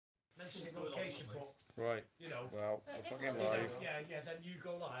specific location, but Right. you know. Well, we're fucking You know, live. yeah. Then you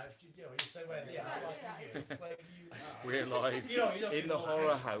go live. You say where they are. Where you. We're live You don't in the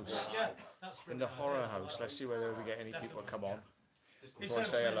horror house. Yeah, that's In the horror house. Let's see whether we get any people come on. Before I Instead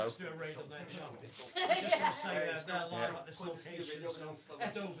say hello. of do a raid on their channel, I'm just going to say they're live at this location, so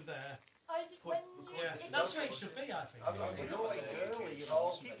head over there. Yeah, that's where it should be, I think.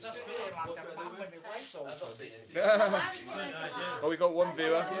 Oh, we got one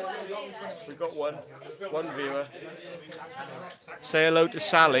viewer. We got one viewer. Say hello to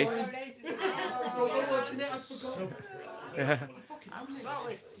Sally. Yeah.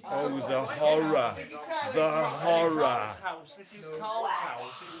 Oh, the horror. The horror. This is Carl's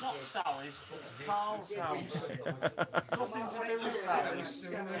house. It's not Sally's, but it's Carl's house. Nothing to do with Sally's.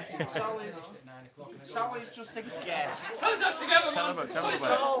 Sally's just a guest. Tell them about it.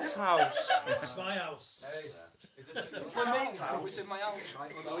 Carl's house. It's my house. It's in my house.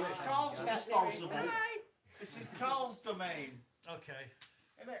 Carl's responsible. This is Carl's domain. Okay.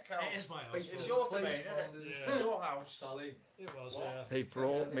 Isn't it, Carl? It is my house. It's your domain, isn't it? It's your house, Sally. It was, yeah. They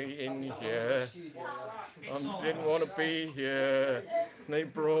brought me in here. I didn't want to be here. They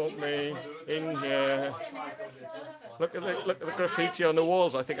brought me in here. Look at the graffiti on the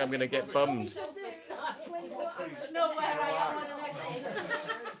walls. I think I'm going to get bummed.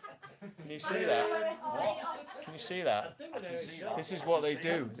 Can you see that? Can you see that? This is what they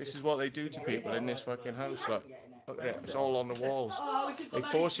do. This is what they do to people in this fucking house. Look at it. It's all on the walls. They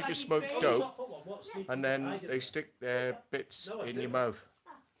force you to smoke dope, and then they stick their bits in your mouth.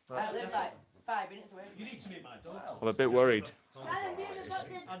 I live like 5 minutes away. You need to meet my daughter. I'm a bit worried.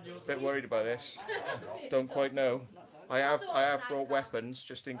 A bit worried about this. Don't quite know. I have brought weapons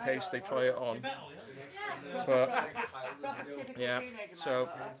just in case they try it on. But yeah, so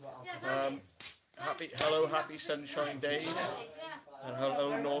happy sunshine days, and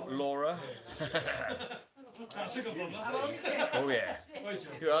hello Laura. That's a good one. Oh yeah.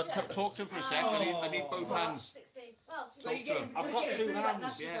 Talk to him for a sec. I need both hands. Talk to him. I've got 2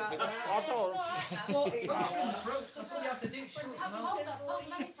 hands, yeah. But I don't.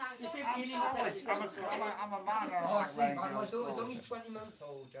 I'm a man. My daughter's only 20 months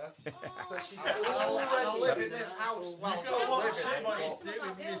old, yeah. I live in this house. I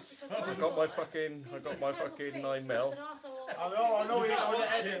got my fucking 9mm. I know you know the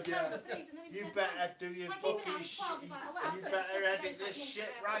edit. You better do your fucking shit. You better edit this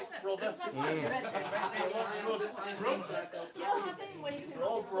shit right, brother. Make me look good. We're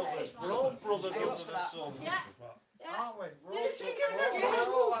all brothers. We're all brothers under the sun. Aren't we? We're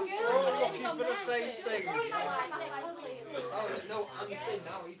all looking for the same thing. No, I'm saying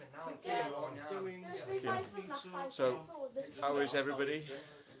now, even now. So, how is everybody?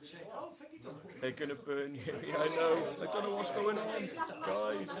 They're gonna burn you. Yeah, I know. I don't know what's going on,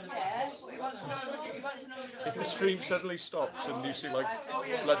 guys. If the stream suddenly stops and you see like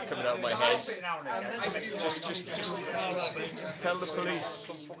blood coming out of my head, just tell the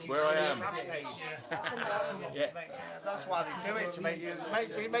police where I am. Yeah. That's why they do it, to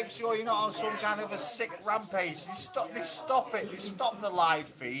make sure you're not on some kind of a sick rampage. They stop it. They stop the live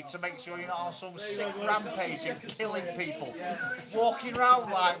feed to make sure you're not on some sick rampage and killing people. Walking around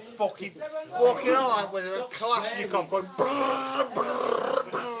like with a Kalashnikov going brrr, brrr,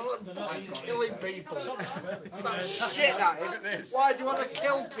 brrr, and killing people. That's shit, that is. Why do you want to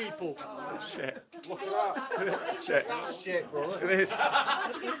kill people? Shit. Look at that. Shit. That's shit, brother. Look at this.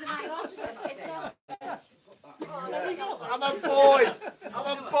 I'm a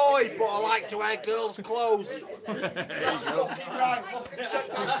boy, but I like to wear girls' clothes. That's fucking right. Look at that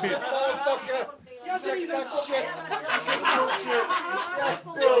shit, motherfucker. Yes, that shit. Touch it. Yes,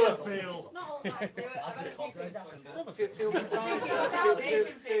 brother.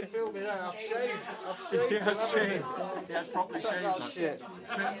 Feel me there. I've shaved. He has shaved. He has properly shaved.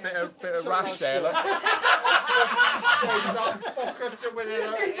 Bit of rash there, look. Shaved that fucker to win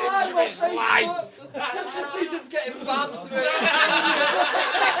his life. He's just getting banned.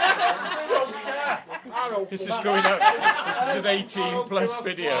 This is going out. This is an 18+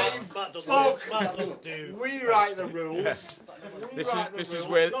 video. Fuck. We write the rules. This is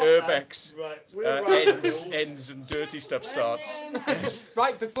where Urbex ends and dirty stuff starts.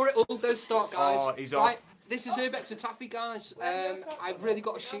 Right, before it all does start, guys. Oh, he's right, off. this is Urbex and Taffy, guys. I've really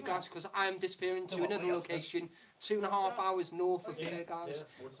got to shoot, guys, because I am disappearing to another location, 2.5 hours north of here, guys,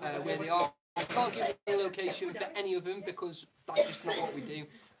 where they are. I can't give you a location for any of them because that's just not what we do.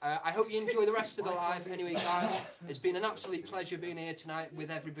 I hope you enjoy the rest of the live. Anyway, guys, it's been an absolute pleasure being here tonight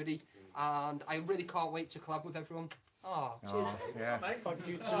with everybody, and I really can't wait to collab with everyone. Oh, cheers. Yeah. Thank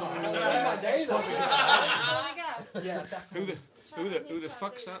you Yeah, definitely. Who the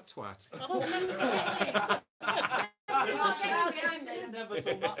fuck's that twat? Never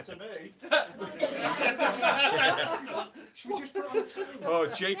done that to me. Should we just put it on the time? Oh,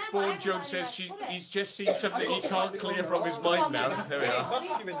 Jake Bourne-Jones says he's just seen something he can't clear from his mind now. There we are.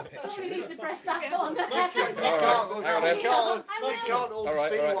 Somebody needs to press that button. You can't all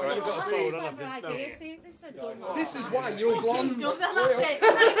see what you've got to do. This is why you're blonde. That's it.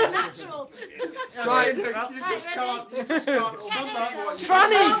 It's natural. Right. You just can't all see what you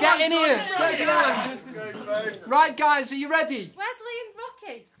Franny, get in here. Right, guys, are you ready? Where's Lee and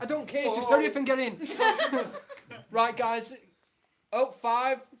Rocky? I don't care, just hurry up and get in. Right, guys. Oh,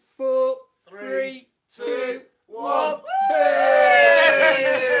 5, 4, 3, 2, 1.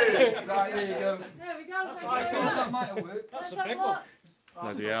 Right, there you go. There we go. That might have worked. That's a big one.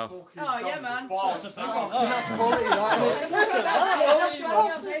 Bloody hell. Oh, yeah, man. That's a big one. That's quality, right?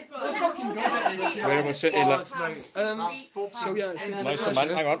 Fucking good at this shit. Where am I sitting? Like, So yeah, it's been a nice pleasure. man.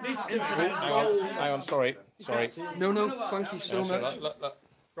 Hang on. Sorry. No, thank you so That's much. it. Look.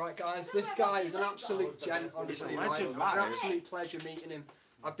 Right, guys, this guy is an absolute gent, honestly. Right? It's an absolute pleasure meeting him.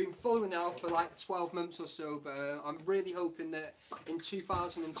 I've been following now for like 12 months or so, but I'm really hoping that in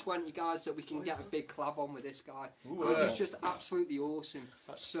 2020, guys, that we can get a big collab on with this guy. Because he's just absolutely awesome.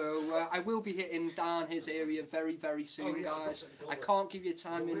 So I will be hitting down his area very, very soon, guys. I can't give you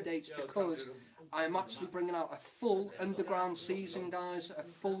time and dates because I am actually bringing out a full underground season, guys, a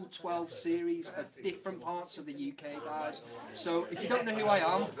full 12 series of different parts of the UK, guys. So if you don't know who I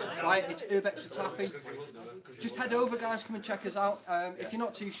am, right, it's Urbex with Taffy. Just head over, guys, come and check us out. If you're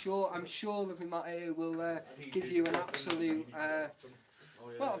not too sure, I'm sure Lovely Matt here will give you an absolute...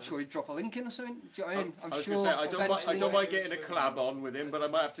 well, I'm sure he'd drop a link in or something. Do you know what I mean? I was going to say, I don't mind getting a collab on with him, but I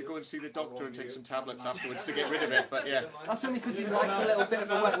might have to go and see the doctor and take some tablets afterwards to get rid of it, but yeah. That's only because he likes a little bit of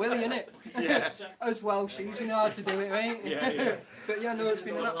a wet willy, innit? Yeah. As well, shoes, you know how to do it, right? Yeah. But yeah, no, it's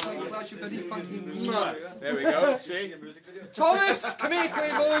been an absolute pleasure, buddy. Thank you. There we go, see? Thomas, come here,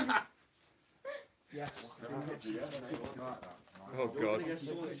 Queen boy. Yes. Oh God.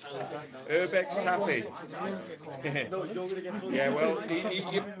 Urbex Taffy. Yeah, well,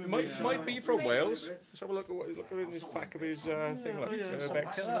 he might be from Wales. Let's have a look at his back of his thing. Look,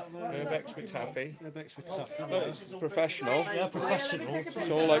 Urbex with Taffy. Urbex with Taffy. It's professional. Yeah, professional.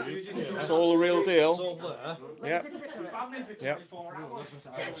 It's all the real deal. It's all there. Yeah.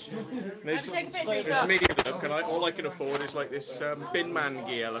 There's me look, and all I can afford is like this bin man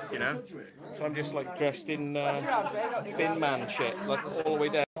gear, look, you know. So I'm just like dressed in bin man shit, like all the way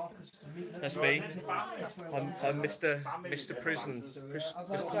down. That's me. I'm Mr. Prison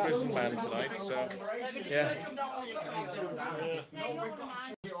Man tonight. So yeah.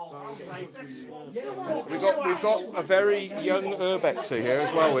 We've got a very young Urbexer here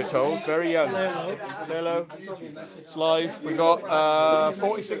as well. We're told very young. Say hello. It's live. We've got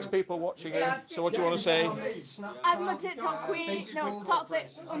 46 people watching in. So what do you want to say? I'm a TikTok queen. No, toxic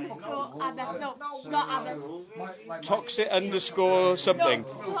underscore Abba. No, not Abba. Toxic underscore something.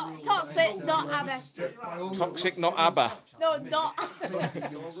 No, toxic, not Abba. Toxic, not ABBA. No, not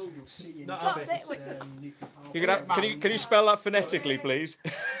toxic. Wait, Can you spell that phonetically, please?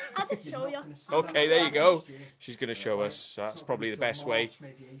 I'll just show you. Okay, there you go. She's going to show us. So that's probably the best way.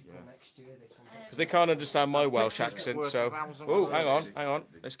 Because they can't understand my Welsh accent. So, oh, hang on.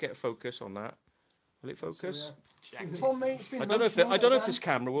 Let's get a focus on that. Will it focus? I don't know if this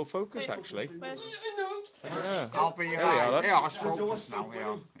camera will focus actually. I don't know. I'll be it's focused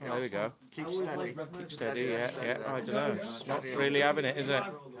now. There we go. Keep steady. Keep steady. Yeah. I don't know. It's not really having it, is it?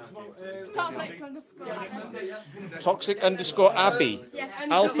 Toxic underscore Abba. Toxic underscore Abby.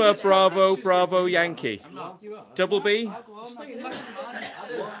 Alpha Bravo Bravo Yankee. Double B.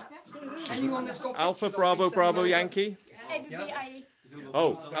 Alpha Bravo Bravo Yankee. ABBIE.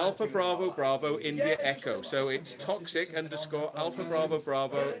 Oh, Alpha Bravo Bravo India Echo. So it's toxic underscore Alpha Bravo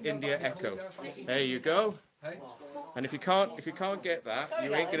Bravo India Echo. There you go. And if you can't get that,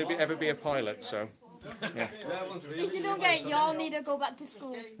 you ain't gonna ever be a pilot. So, yeah. If you don't get it, y'all need to go back to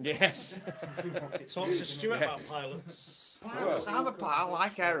school. Yes. Talk to Stuart about pilots. I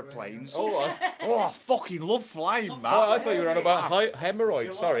like aeroplanes. Oh, I fucking love flying, man. I thought you were on about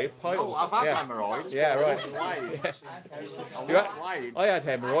hemorrhoids. Sorry, pilots. I've had hemorrhoids. Yeah, right. Flying. I had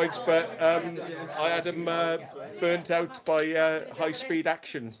hemorrhoids, but I had them burnt out by high-speed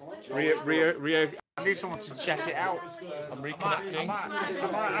action. I need someone to check it out. I'm reconnecting. I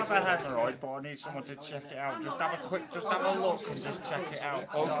might have a hemorrhoid, but I need someone to check it out. Just have a look and just check it out.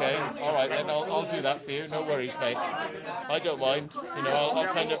 Okay, all right then. I'll do that for you. No worries, mate. I don't mind. You know,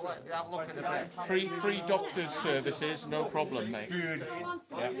 I'll kind of look at the bit. free doctors' services, no problem, mate.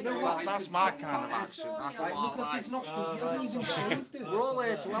 Well, that's my kind of action. That's what I like. His nostrils, he hasn't even shaved it. We're all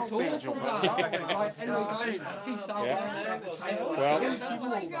here to help each other. Right, anyway, guys, peace out.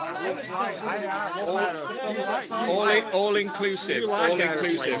 All inclusive. All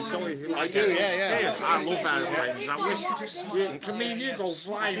inclusive. I do, yeah. I love aeroplanes. I wish me and you go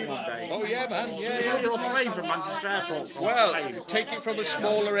flying one day. Oh yeah, man. Yeah. Steal a plane from Manchester Airport. Well, take it from a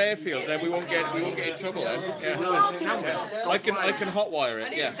smaller airfield, then we won't get in trouble then. Yeah. I can hotwire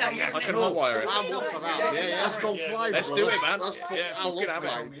it. Yeah, I can hotwire it. I'm up for that. Yeah. Let's go fly. Let's do it, man. Yeah, I love have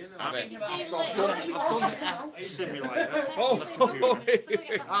flying. I've done the health simulator. Oh,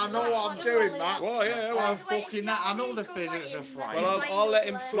 I know what I'm doing, Matt. well, yeah. Well, I'm fucking that. I know the physics of flying. well, I'll let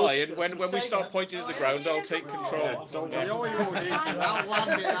him fly, and when we start pointing at the ground, I'll take control. Don't worry, I'll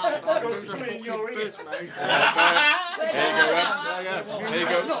land it out. I'll do the fucking biz, mate. There you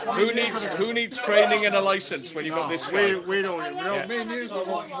go. Who needs training and a license when you've got this guy? We don't. Me and you go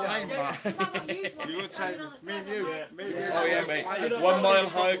flying, Matt. You would say me and you. Oh yeah, mate. 1 mile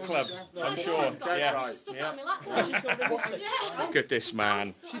higher club, I'm sure. Yeah. Look at this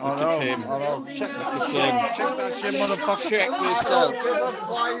man. Look at him. Check that shit, motherfucker. Check this out. Give a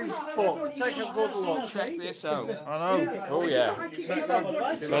flying fuck. Take a good look. Check this out. I know. Oh yeah.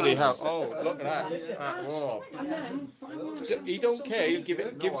 Bloody hell. Oh, look at that. Whoa. He don't care. He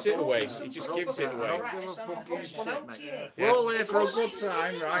gives it away. He just gives it away. We're all here for a good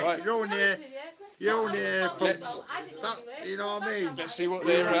time, right? You're only here for that, you know what I mean? Let's see what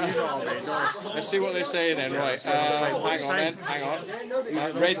they're. Let's see what they're saying then. Right. Hang on.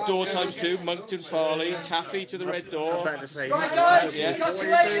 Red door ×2. Moncton Farley. Taffy to the red door. Better say. Right, guys, catch you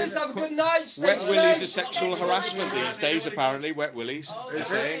later. Have a good night. Stay Wet safe. willies are sexual harassment these days, apparently. Wet willies. They're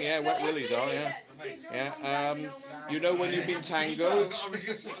saying, yeah, wet willies are, yeah. Yeah. You know when you've been tangoed?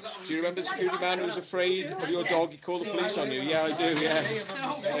 Do you remember the security man who was afraid of your dog? He called the police on you. Yeah, I do. Yeah.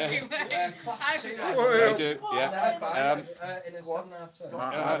 I do. Yeah.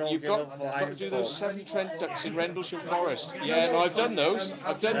 You've got to do those 7 Trent ducks in Rendlesham Forest. Yeah, no, I've done those.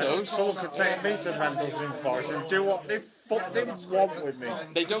 Someone could take me to Rendlesham Forest and do what they fucking want with me.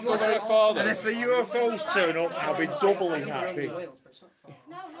 They don't go very far though. And if the UFOs turn up, I'll be doubly happy.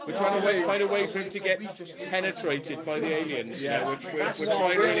 We're trying to find a way for him to get penetrated by the aliens. Yeah, we're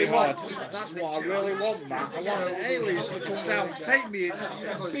trying really hard. That's what I really want, man. I want the aliens to come down, take me,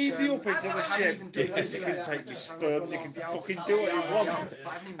 beam me up into the ship. You can take me sperm, you can fucking do what you want.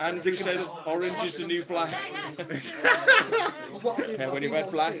 And it says orange is the new black. Yeah, when you've had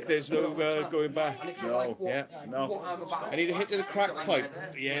black, there's no going back. No. Yeah. No. I need a hit to the crack pipe.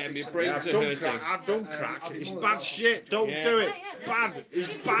 Yeah, my brains are hurting. I've done crack. It's bad shit. Don't do it. Bad. It's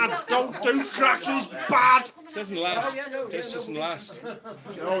bad. Don't do crack. It's bad. It doesn't last. It just doesn't last.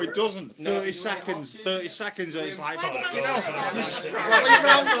 No, it doesn't. 30 seconds. 30 seconds and it's like, you know, you're scrolling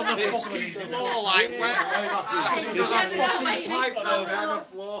around on the fucking floor like wet. There's a fucking pipe down there on the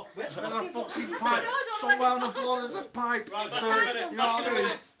floor. There's a fucking pipe. Somewhere on the floor there's a pipe. You know what I mean?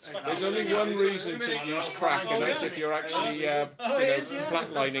 There's only one reason to use crack, and that's if you're actually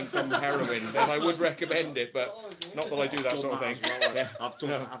flatlining from heroin. Then I would recommend it, but not that I do that sort of thing. Yeah.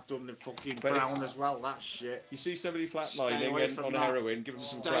 I've done the fucking brown as well. That shit. You see somebody flatlining and on heroin, give them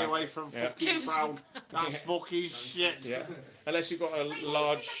some crack. Stay away from fucking brown. That's fucking shit. Yeah. Unless you've got a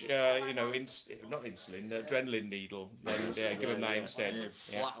large, not insulin, adrenaline needle, then give them that instead. Yeah,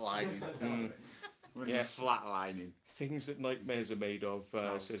 flatlining. Yeah. Flatlining. Things that nightmares are made of,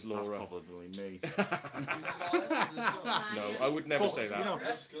 says Laura. That's probably me. No, I would never say that.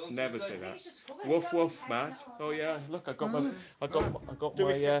 Never say that. Woof woof, Matt. Oh yeah, look, I got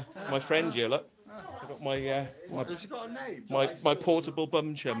my friend here. Look, I got my Has he got a name? my portable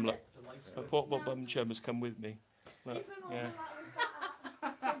bum chum. Look, my portable bum chum has come with me. Look, yeah.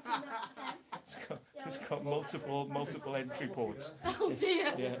 It's got multiple entry ports. Oh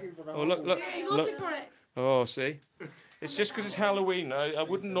dear. Yeah. Oh look. He's looking for it. Oh, see? It's just because it's Halloween. I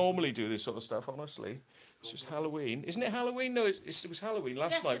wouldn't normally do this sort of stuff, honestly. It's just Halloween. Isn't it Halloween? No, it was Halloween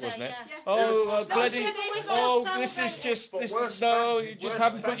last night, wasn't it? Yeah. Oh, bloody... Oh, this is just... No, you just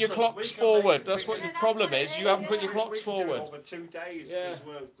haven't put your clocks forward. That's what your problem is. You haven't put your clocks forward. Over 2 days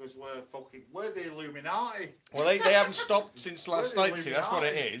because we're the Illuminati. Well, they haven't stopped since last night, see, that's what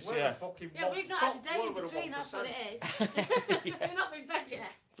it is. Yeah. Yeah, we've not had a day in between, that's what it is. We've not been fed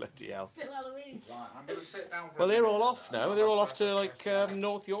yet. Bloody Bloody hell. Still Halloween. Right, I'm going to sit down for Well, a they're minute. all off now. They're all off to like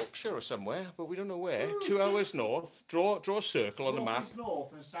North Yorkshire or somewhere, but we don't know where. 2 hours north. Draw a circle on the map,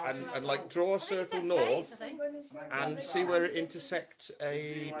 North and south. and like draw a circle north, and see where it intersects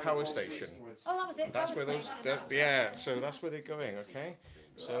a power station. Oh, that was it. That's where those. Yeah, so that's where they're going. Okay.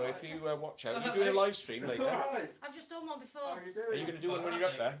 So if you watch out, you're doing a live stream later. I've just done one before. Are you going to do one when you're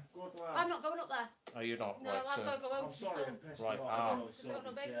up there? I'm not going up there. Are you not? No, Right. I've So. got to go home for my son. Right. I've got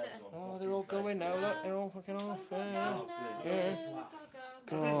no babysitter. Oh, they're all going now. Look, they're all fucking off. Go now. Yeah.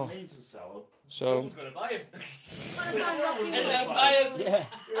 Go. God. So. Someone's going to buy him. Yeah.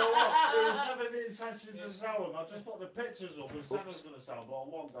 You know what? It was never the intention to sell them. I just put the pictures up and said I was going to sell them, but I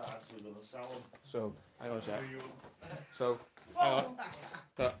wasn't actually going to sell them. So hang on a sec. So hang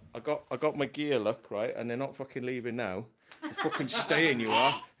on. I got my gear, look, right, and they're not fucking leaving now. You're fucking staying, you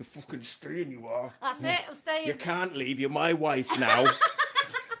are. You're fucking staying, you are. That's it. I'm staying. You can't leave. You're my wife now.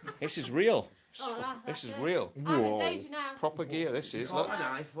 This is real. Oh, no, This is that's it. real. I'm in danger now. Proper gear. This is. Look.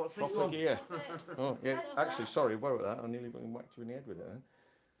 What's this Proper one? gear. That's it. Oh yeah. Actually, sorry. Where was that? I nearly whacked you in the head with it.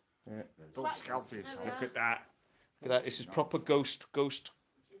 Then. Don't scalp for yourself. Look at that. Look at that. This is proper ghost Ghost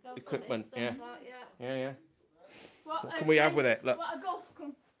equipment. stuff Yeah. like that, Yeah. Yeah. What can we have with it? Look. What a ghost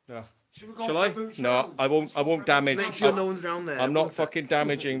can. No. Should we go Shall for I? a boot No, round? I won't. I won't damage. Make sure no one's down there. I'm not fucking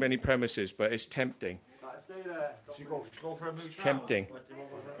damaging any premises, but it's tempting. Should you go for a mooch Tempting.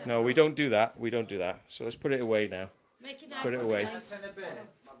 No, we don't do that. We don't do that. So let's put it away now. Make it nice. Put it and away. safe.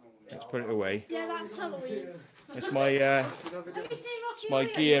 Let's put it away. Yeah, that's Halloween. It's my Have you seen Rocky my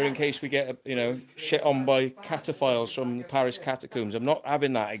Horror gear yet? in case we get shit on by cataphiles from the Paris catacombs. I'm not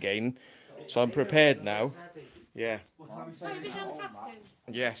having that again, so I'm prepared now. Yeah. Oh, you've been down the catacombs?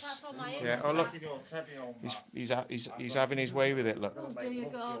 Yes. That's on my Yeah. Oh look, he's having his way with it. Look. Oh dear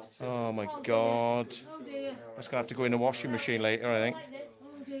God. Oh my God. Oh dear. That's gonna have to go in the washing machine later, I think.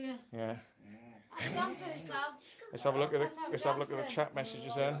 Oh dear. Yeah. Dance with it, Sal. Let's have a look at the chat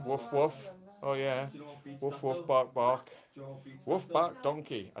messages then. Woof woof. Oh yeah. Woof woof bark bark. Woof bark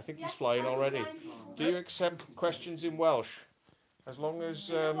donkey. I think he's flying already. Do you accept questions in Welsh? As long as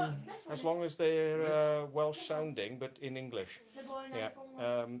they're Welsh sounding but in English. Yeah.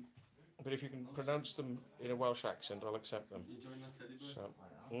 But if you can pronounce them in a Welsh accent, I'll accept them. So,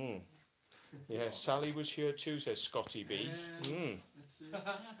 yeah, Sally was here too, says Scotty B.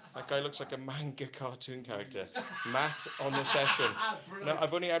 That guy looks like a manga cartoon character. Matt on the session. No,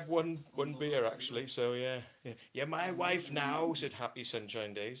 I've only had one beer actually, so yeah. You're my wife now, said Happy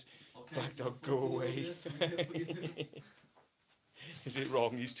Sunshine Days. Black Dog, go away. Is it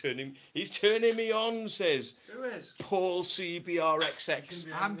wrong? He's turning me on, says Who is? Paul CBRXX.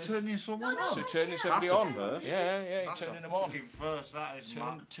 I'm turning someone on. So turning somebody That's a on. first. Yeah, you're That's turning a them on. fucking first, that is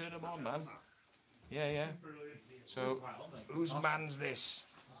man. Turn them on, man. Yeah. So, whose man's this?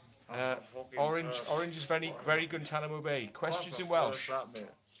 Orange is very Guantanamo Bay. Questions in Welsh.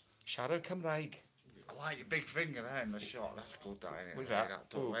 Siarad Cymraeg. I like your big finger there in the shot. That's good, that, isn't it? What's that?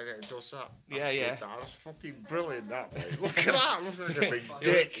 Where it does that. Yeah. That's fucking brilliant, that, mate. Look at that. Looks like a big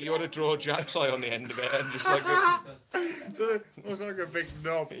dick. You want to draw a jack's eye on the end of it and just like... Looks like a big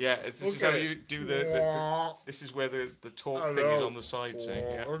knob. Yeah, this is how you do the this is where the talk thing is on the side, saying,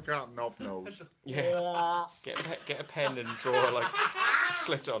 yeah. Look at that knob nose. Yeah. Get a pen and draw like a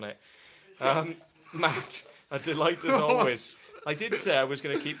slit on it. Matt, a delight as always. I did say I was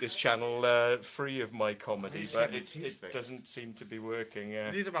going to keep this channel free of my comedy, but it doesn't seem to be working.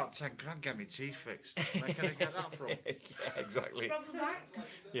 I need about 10 grand to get my teeth fixed. Where can I get that from? Yeah, exactly.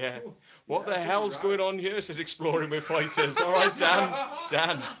 Yeah. What the hell's going on here? Says Exploring with Fighters. All right,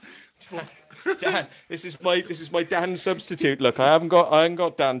 Dan. This is my Dan substitute. Look, I haven't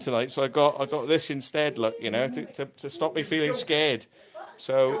got Dan tonight, so I got this instead. Look, to stop me feeling scared.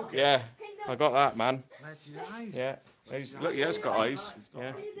 So yeah, I got that, man. Yeah. Look, he has got eyes.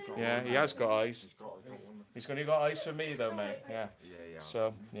 Yeah, he has got eyes. He's only got eyes for me though, mate. Yeah.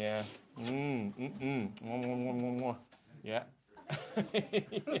 So yeah. Yeah.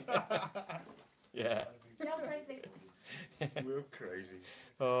 Yeah. We're crazy.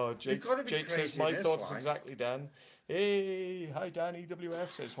 Oh, Jake says crazy my in this thoughts life." exactly, Dan. Hey, hi Dan,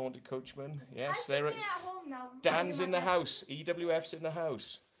 EWF says Haunted Coachman. Yes, they're at home now. Dan's in the house. EWF's in the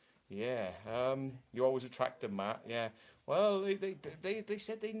house. Yeah. You always attract them, Matt. Yeah. Well, they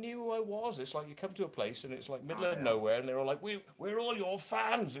said they knew who I was. It's like you come to a place and it's like middle of nowhere, and they're all like, "We're all your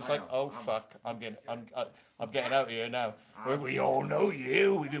fans." It's like, oh fuck, I'm getting out of here now. We all know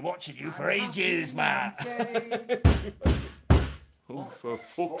you. We've been watching you for ages, Matt. Oh, for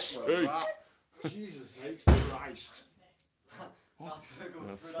fuck's sake! Jesus H. Christ. Oh,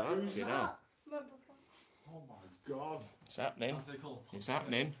 fuck, you know. Oh my God. It's happening. It's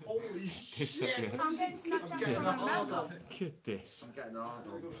happening. Oh This shit. I'm getting Snapchat from my mum. Look at this. I'm getting hard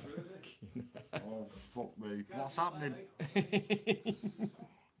on. Oh, fuck me. What's happening?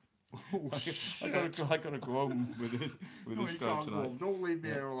 I gotta go home with this guy tonight. Go. Don't leave me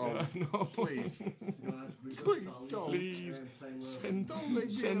here alone. No. Please. Please don't. Please. Don't leave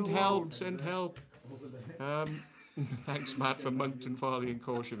me Send alone. help. Send help. Thanks, Matt, for Monkton, Farley and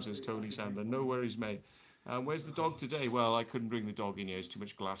Corsham, says Tony Sandler. No worries, mate. Where's the dog today? Well, I couldn't bring the dog in here. There's too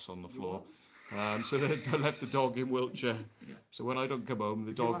much glass on the floor. So they left the dog in Wiltshire. So when I don't come home,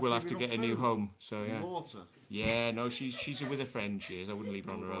 the dog will have to get a new home. So yeah. Water. Yeah, no, she's with a friend. She is. I wouldn't leave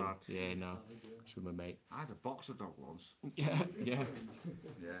her on her own. Yeah, no, she's with my mate. I had a boxer dog once. Yeah. Yeah,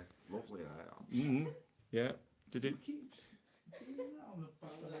 lovely. Yeah. Did it?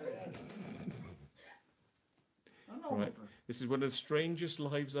 Right. This is one of the strangest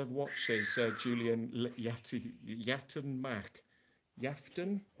lives I've watched, says Julian Yatton Mac.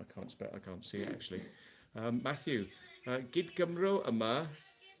 Yafton? I can't see it actually. Matthew. Gyd Gymro yma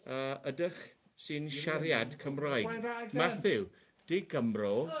ydych sy'n siarad Cymraeg. Matthew. Dy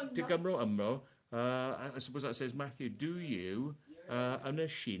Gymro ymro. I suppose that says Matthew. Do you yn y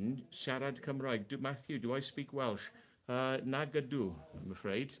Syn siarad Cymraeg? Matthew, do I speak Welsh? Nag ydw, I'm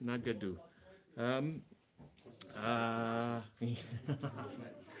afraid. Nag ydw.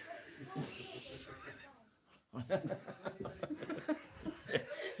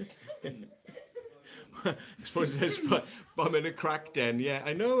 I suppose it is, but I'm in a crack den. Yeah,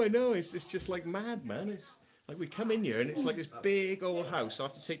 I know. It's just like mad, man. It's like we come in here and it's like this big old house. I'll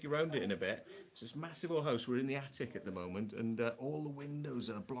have to take you around it in a bit. It's this massive old house. We're in the attic at the moment, and all the windows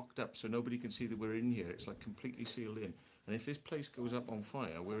are blocked up, so nobody can see that we're in here. It's like completely sealed in. And if this place goes up on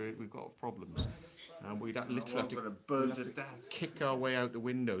fire, we've got problems. And we'd literally have to burn to death. Kick our way out the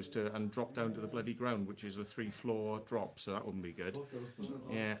windows and drop down to the bloody ground, which is a 3-floor drop, so that wouldn't be good.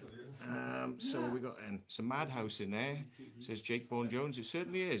 Yeah. So we got it's a madhouse in there, says Jake Bourne Jones. It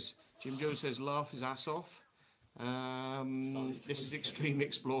certainly is. Jim Jones says laugh his ass off. This is extreme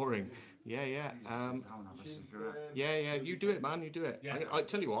exploring. Yeah. Yeah. You do it, man. You do it. I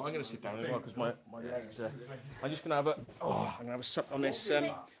tell you what, I'm going to sit down as well because my legs are. I'm just going to have a sup on this.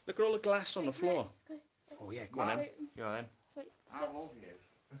 Look at all the glass on the floor. Oh yeah, go on then. Go on then. I love you.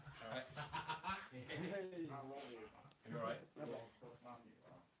 You alright?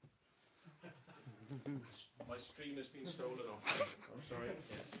 My stream has been stolen off. I'm sorry.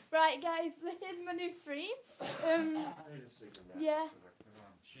 Right, guys, here's my new stream. Yeah.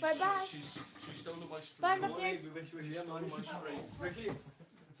 Bye. She's stolen my stream. Bye, Matthew.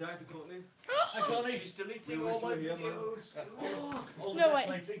 Say hi to Courtney. Hi, Courtney. She's deleting all my videos. All the No best,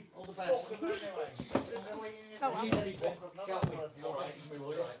 way. matey. All the best. Oh, well. Can't we? All right. We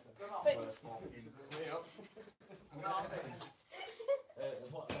will.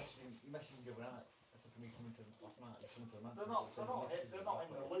 What messaging you out? That's for me coming to last night. They're not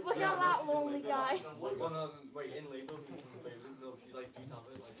in the loop. Look at that lonely guy. Wait, in leave. No, she's like, do you have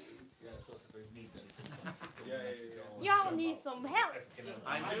it? Like, yeah, so it's supposed to need it. Yeah. Y'all need some help. I do.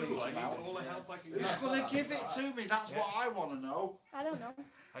 I need all the help I can get. You're going to give it to me. That's what I want to know. I don't know.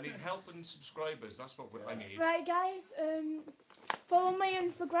 I need help and subscribers. That's what I need. Right, guys. Follow my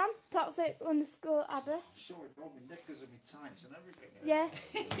Instagram, toxic_Abba. Sure, it got me knickers and me tights and everything. Yeah.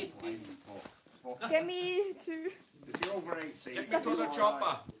 Fuck. Get me to. If you're over 18, Get me to the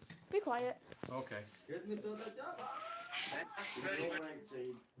chopper. Be quiet. Okay. Get me to the job. if you're over 18,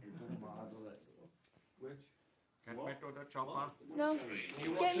 it doesn't matter, does it? Which? Get me to the chopper. No. Are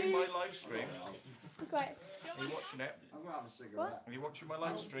you watching my live stream? Be quiet. Are you watching it? I'm going to have a cigarette. Are you watching my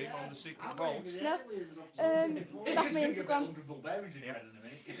live stream on the Secret Vault? No. That's my Instagram. Yeah.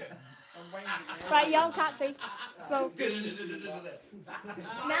 Right, y'all can't see. So.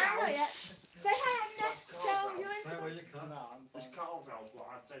 Nah, not yet. Say hi, Agnes. Show your Instagram. This Carl's house, what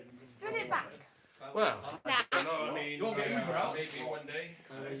I take. Bring it back. Well, Nah. I don't know. I mean, you won't get Uber out. Maybe one day.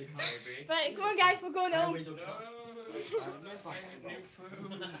 Maybe. Right, come on, guys. We're going home. New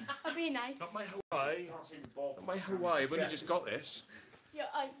food. I'll be nice. Not my Hawaii. Not my Hawaii. I've only just got this. Yeah,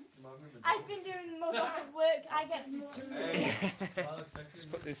 I've been doing most of the work. I get more. Let's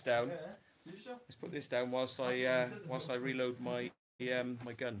put this down. Let's put this down whilst I reload my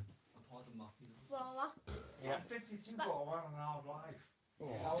my gun. Voila. Yeah. 52 got a 1 hour life.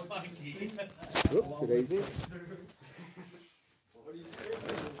 Oops, today's it.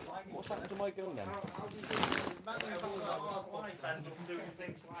 What's happened to my gun then? How do you think imagine if I got a hard life end up doing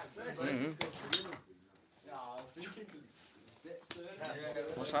things like this? Yeah, I was thinking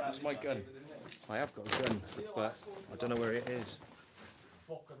What's happened to my gun? I have got a gun, but I don't know where it is.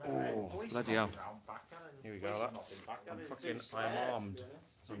 Oh, bloody hell. Here we go, that. I'm armed.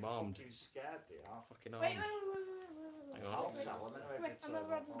 I'm armed. Scared, they are. Fucking Wait, armed. Hang on. I'll tell them anyway. wait, I'm not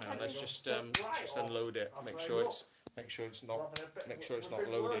ready. Hang on, let's just unload it. Make sure it's not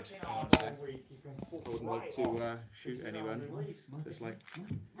loaded. I wouldn't like to shoot anyone. So it's like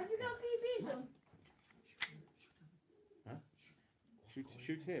Have you got PB done?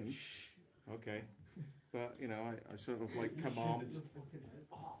 shoot him. Okay, but you know I sort of like come armed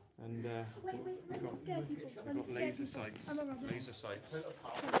and Wait, I'm scared people. I've got laser sights. I'm not ready. Laser sights.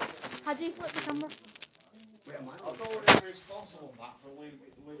 How do you flip the camera? I don't want to be responsible, Matt, for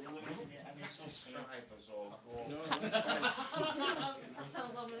losing any subscribers or. That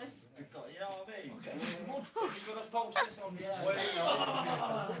sounds ominous. You know what I mean? You're going to post this on the air. You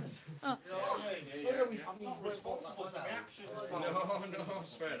know what I mean? I'm responsible for the actions. No,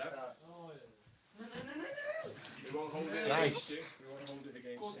 it's fair enough. We won't hold it Nice. against you. We won't hold it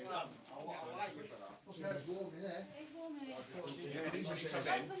against you. It's warm in here.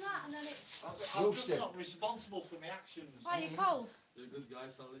 I'm just not responsible for my actions. Why are you cold? You're a good guy,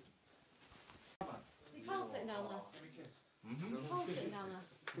 Sally. You cold sitting down there? You cold sitting down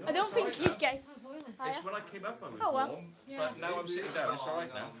there? I don't think he's gay. I'm boiling. It's when I came up I was Oh, well. warm, but now I'm sitting down, it's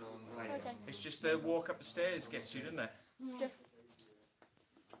alright now. Okay. It's just the walk up the stairs gets you, doesn't it? Just.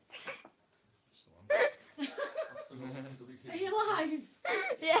 Are you alive?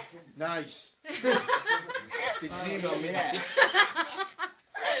 Yeah. Nice. Did you email me yet?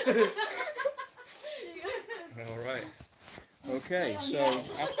 Alright. Okay, so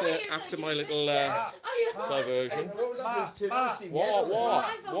after my little diversion. What was that? Two What?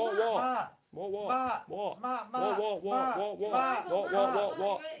 Have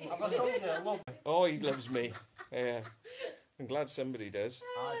I told you I love you? Oh, he loves me. Yeah. I'm glad somebody does.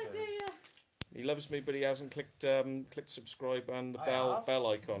 Oh dear. He loves me, but he hasn't clicked subscribe and the bell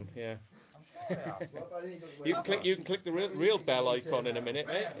icon. Yeah. You can click the real bell icon in a minute,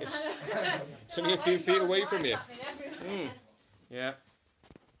 mate. It's only a few feet away from you. Yeah.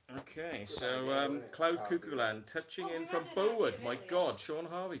 Okay, so Cloud Cuckoo Land, touching in from Bowood. My God, Sean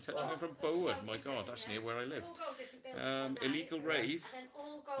Harvey, touching in from Bowood. My God, that's near where I live. Illegal Rave.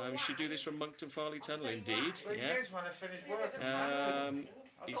 We should do this from Moncton Farley Tunnel, indeed. Yeah. When I finish work.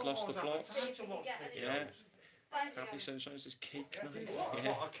 He's lost the plot. Yeah. Yeah. Happy Sunshine's his cake knife. That's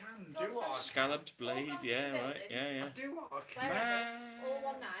Yeah. what I can do. Scalloped blade. Yeah, right. Yeah. I do what I can. All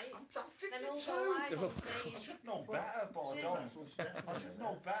one night. I'm Then all 52. go live on I stage. should know better, but I don't. I should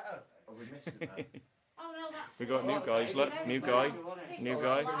know better. We missed it then. Oh no, that's We got new guys. Look, new guy. New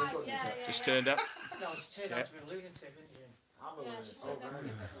guy. Just turned up. No, it's turned out to be a lunatic, isn't it?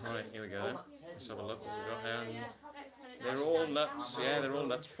 Right, here we go then. Let's have a look what we got here. They're all nuts. Yeah, they're all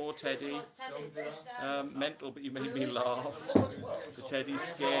nuts. Poor Teddy. Mental, but you made me laugh. The Teddy's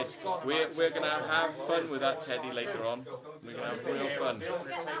scared. We're going to have fun with that Teddy later on. We're going to have real fun. Take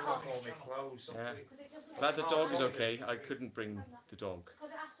off all my clothes. Yeah. Glad the dog is okay. I couldn't bring the dog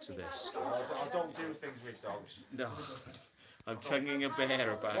to this. I don't do things with dogs. No. I'm tonguing a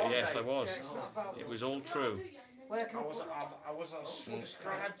bear about it. Yes, I was. It was all true. I was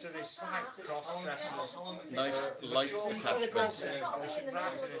subscribed to this site, cross-dressers. Nice light attachment. I was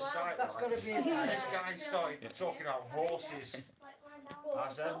subscribed to this site. That's got to be it. And this guy started talking about horses. I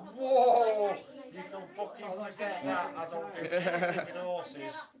said, whoa, you can fucking forget that. I don't do anything with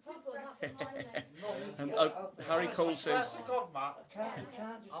horses. And Harry Cole says, to God, Matt,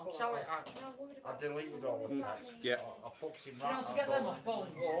 I'm telling you, I deleted all the text. yeah. I fucked him right.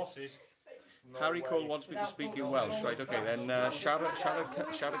 Horses. Harry Cole wants me to speak in Welsh, right? Okay, then siarad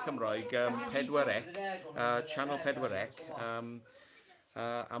Cymraeg, pedwarec, channel pedwarec,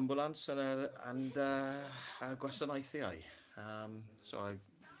 ambulance and gwasanaethiau. So I,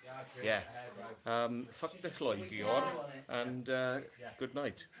 yeah, fuck the Lloegior and good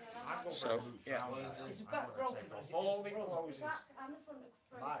night. So yeah. All the clothes.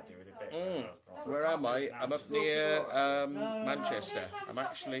 Might do it a bit. Where am I? I'm up near Manchester. I'm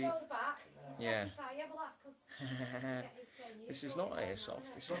actually. Yeah. This is not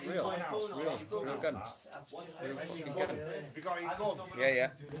airsoft. This is real. Real gun. Real fucking gun. You got your gun? Yeah.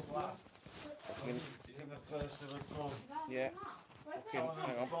 Give the person a gun. Yeah. Fucking,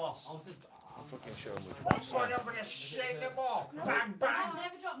 hang on. Boss. I'll fucking show them. That's why I'm gonna shake them off. Bang, bang.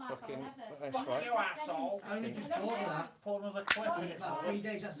 Fucking, that's Fuck right. you, asshole. Only just bought that. Put another clip in it. About 3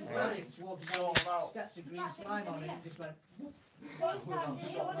 days after the wedding, walking It's all down about. steps of green slime on it, and just went. Fucking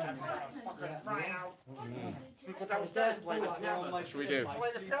right out. Should we go downstairs and play the piano? What should we do? Play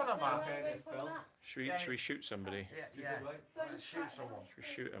the piano, man. Should we shoot somebody? Yeah. Let's shoot someone. Should we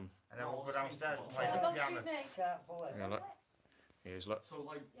shoot them? And then we'll go downstairs and play the piano. Yeah, look. Here's look. So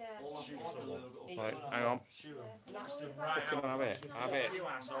like, Yeah. all that water, a little bit Right, hang on. Blast him right Fucking have it. Have it. You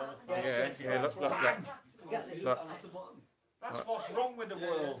asshole. Yeah, look. Look. at the bottom. That's what's wrong with the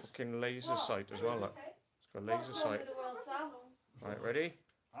world. Fucking laser sight as well, look. It's got laser What's wrong sight. with the world, Sam? Right, ready?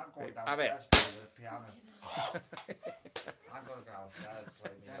 I'm going Have it. downstairs to the piano. I'm going to go downstairs and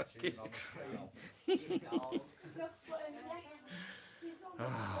play me a tune on the piano.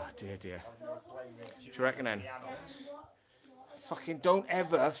 Ah, dear. I'm going to play me a tune Do you reckon on the then? piano. Fucking don't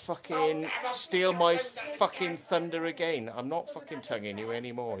ever fucking steal my fucking thunder again. I'm not fucking tonguing you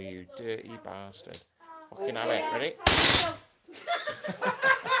anymore, you dirty bastard. Fucking have it, ready?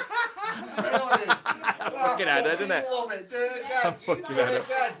 Fucking had it, didn't it? Love it. Do it again. I'm fucking had it.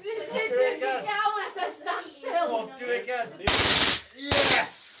 This literally get out when I said stand still. Come on, do it again.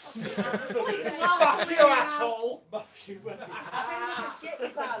 Yes! Fuck you, asshole!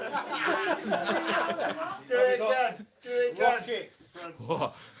 Do it again. Do it again.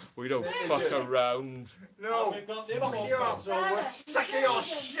 What? We don't fuck around. No. Fuck you, asshole. We're sick of your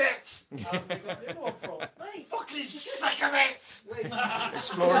shit. Fucking sick of it.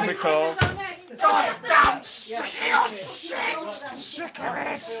 Exploring the car. Goddamn sick of your shit. Sick of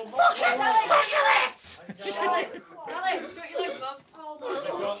it. Fucking sick of it. Sally, shut your legs, love.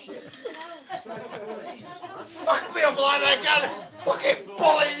 Fuck me up like that again. Fucking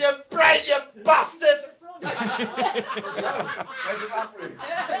bully your brain, you bastard.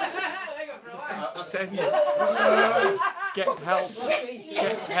 Send you. Get help.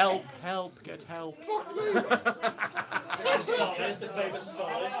 Get help. Solid, the famous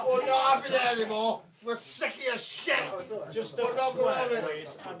solid. We're not having it anymore. We're sick of your shit. Just We're don't not swear, going to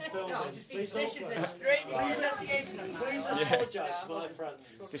please. I'm filming. Please don't This is swear. a straight investigation. Please apologise to my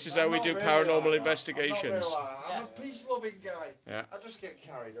friends. This is how we do paranormal investigations. I'm a peace-loving guy. Yeah. I just get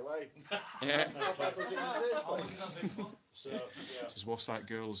carried away. Yeah. How bad was it in the first place? So, yeah. Just what's that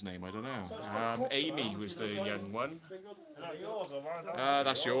girl's name? I don't know. Amy was the young one.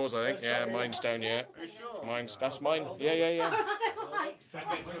 That's yours, I think. Yeah, mine's down here. That's mine. Yeah.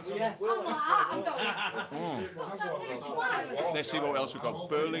 Let's see what else we've got.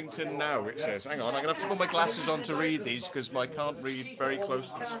 Burlington now, it says. Hang on, I'm going to have to put my glasses on to read these because I can't read very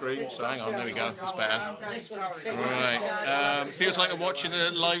close to the screen. So hang on, there we go. That's better. Right. Feels like I'm watching a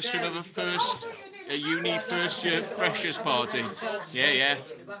live stream of a uni first year freshers party. Yeah.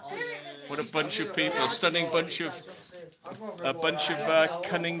 What a bunch of people. Stunning bunch of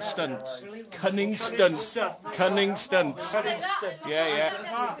cunning stunts. Yeah.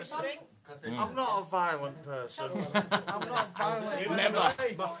 I'm not a violent person. I'm not violent. Never.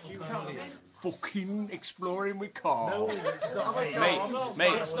 You can't. Fucking exploring with Carl. It's not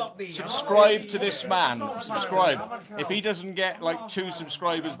Mate, subscribe to this man. Subscribe. If he doesn't get like 2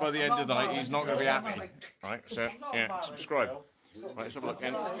 subscribers by the end of the night, he's not going to be happy. Right, so, yeah, subscribe. Right, let's have a look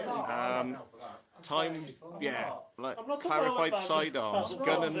in. Time, yeah, like clarified sidearms,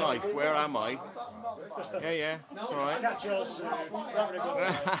 gun and knife, where am I? Yeah, it's alright.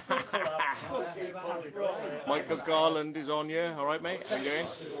 Michael Garland is on you, alright mate, how you doing?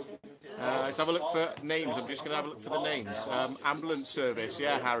 Let's have a look for names, I'm just going to have a look for the names. Ambulance service,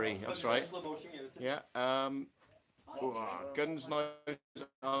 yeah, Harry, that's right. Yeah, guns, knives,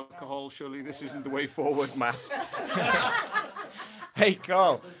 alcohol, surely this isn't the way forward, Matt. Hey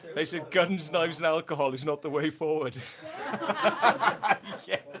Carl, they said guns, knives and alcohol is not the way forward.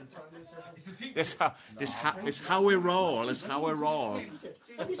 Yeah. This how we roll, it's how we roll.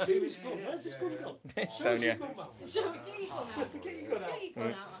 Have you seen this gun? Where's this gun gone? It's down here. So get your gun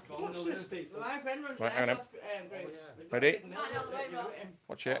out. Watch this, people. My friend runs Right, hang on. group. Ready? Might not go in.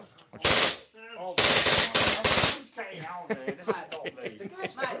 Watch it. Oh, I'm getting out there. This is not me.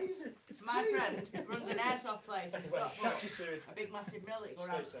 My friend runs an airsoft place. He's got Catch you soon. a big massive mill that you go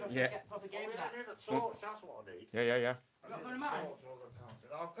around and Yeah. get proper games at. I need a torch, that's what I need. Yeah. You got one of mine?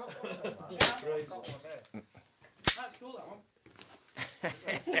 I've got one. That's cool, that one.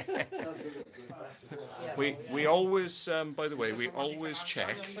 We always, by the way, we always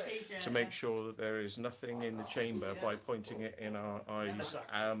check to make sure that there is nothing in the chamber by pointing it in our eyes,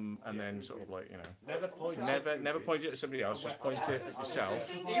 and then sort of like, you know, never point it at somebody else, just point it at yourself,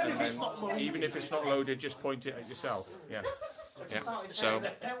 and then even if it's not loaded, just point it at yourself. Yeah. So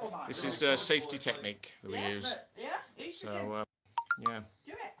this is a safety technique that we use. Yeah, you should So yeah.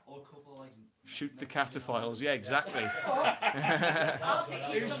 do it. Shoot the cataphiles. Yeah, exactly. Who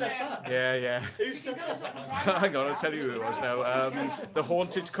said that? Yeah, yeah. Who said that? Hang on, I'll tell you who it was now. The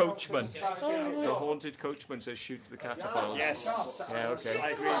haunted coachman. The haunted coachman says shoot the cataphiles. Yes. Yeah, okay. I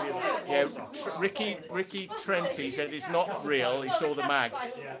agree with you. Yeah, Ricky Trenty said it's not real. He saw the mag.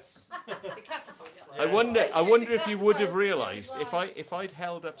 Yes. I wonder if you would have realised if I'd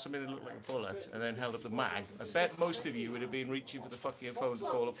held up something that looked like a bullet and then held up the mag. I bet most of you would have been reaching for the fucking phone to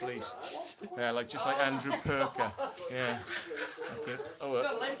call the police. Yeah, just like Andrew Perker. Yeah. Okay. Oh,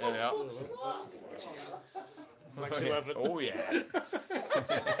 well, there we are. Oh yeah.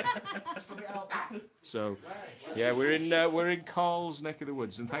 So, yeah, we're in Carl's neck of the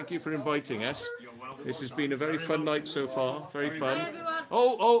woods, and thank you for inviting us. This has been a very fun night so far. Very fun.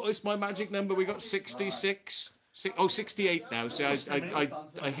 Oh, it's my magic number. We got 66. 68 now. So I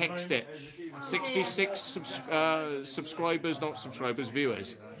hexed it. 66 subscribers, not subscribers,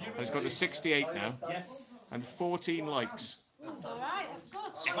 viewers. And it's got to 68 now. Yes. And 14 likes. That's alright, that's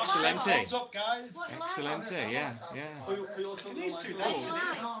good. Excellente. What's up, guys? Excellente, yeah. These two days.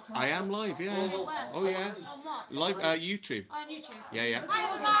 I am live, yeah. Oh, yeah. Live, YouTube. On YouTube. Yeah.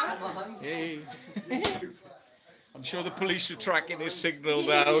 Hi, Mum. Hey. I'm sure the police are tracking his signal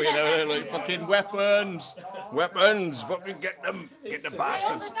now, you know, they're like, fucking weapons, fucking get them, get the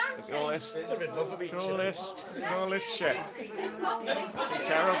bastards. Look at all this, look at all this shit. It's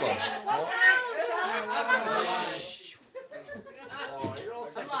terrible.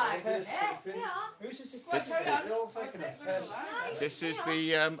 This is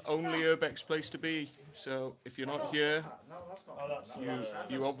the only Urbex place to be. So if you're not here,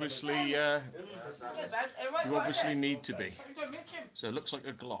 you obviously need to be. So it looks like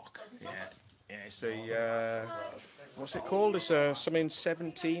a Glock. Yeah. It's a what's it called? It's something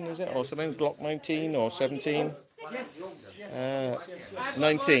 17, is it, or something Glock 19 or 17?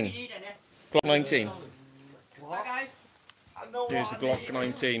 19. Glock 19. Here's a Glock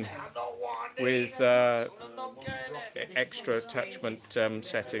 19 with extra attachment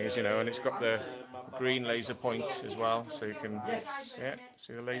settings, you know, and it's got the green laser point as well, so you can, yeah,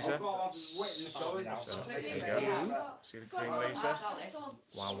 see the laser? So, there you go. See the green laser?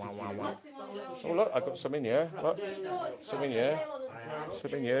 Wow. Oh look, I've got some in here, look, some in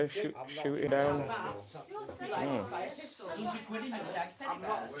here, shoot it down.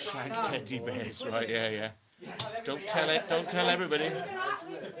 Shag teddy bears, right, yeah. Don't tell everybody.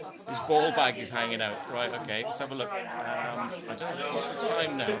 His ball bag is hanging out. Right, okay, let's have a look. I don't know, what's the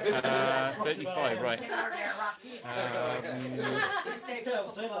time now? 35, right.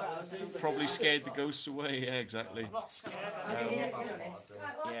 Probably scared the ghosts away, yeah, exactly.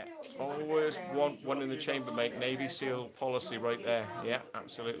 Yeah, always want one in the chamber, mate. Navy SEAL policy right there. Yeah,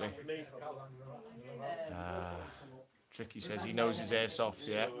 absolutely. Tricky says he knows his airsoft.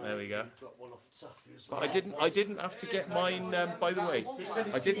 Yeah, there we go. But I didn't have to get mine. By the way,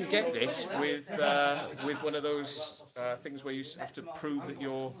 I didn't get this with one of those things where you have to prove that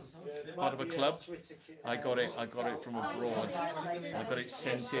you're part of a club. I got it from abroad. I got it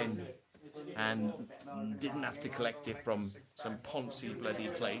sent in, and didn't have to collect it from some poncy bloody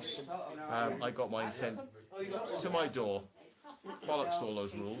place. I got mine sent to my door. Bollocks all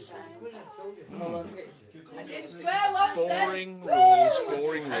those rules. Boring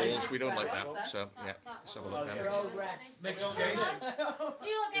rules. We don't like that. So yeah, let's have a look now.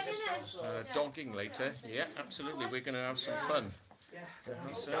 Dogging later. Yeah, absolutely. We're going to have some fun.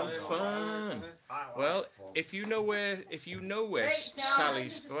 Some fun. Well, if you know where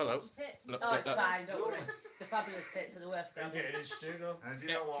Sally's. Oh, hello. Look, it's fine. Don't worry. The fabulous tits are the worst. I'm getting in, Stu. And you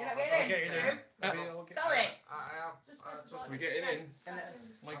know what? I'm getting in. Sally. We're getting in. Am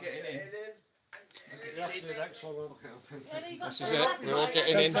I getting in? That's the next one. This is it. We're all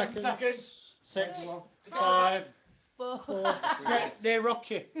getting in. Seconds. 6, 5, 4. Near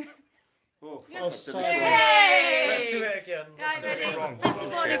Rocky. Let's do it again. Right, ready? Press the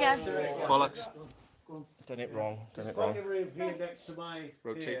board again. Bollocks. Done it wrong. Here next to my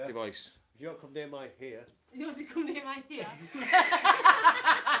Rotate here. device. If you don't come near my here. You want to come near my here?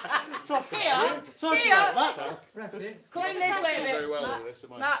 Something like that though. Press it. Come in this way a Very bit. well over this,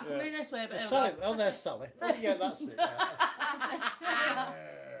 am I? Mark, come in this way a bit. Sally, oh there's Sally. Yeah, that's it.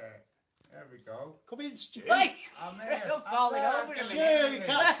 There we go. Come in, Stu. Wait, I'm here. you're falling over Stu, me. you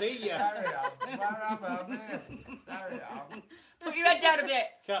can't see you. There I am. Put your head down a bit.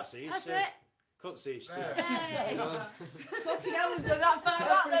 Can't see you, That's Stu. it. Can't see you, Stu. Hey. Fucking hell, we've got that far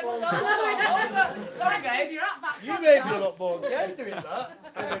back then. Sorry, babe. You're at back. You made me a lot more gay doing that.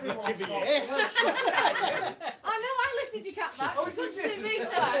 Give me I know, I lifted your cat back. You couldn't see me, so.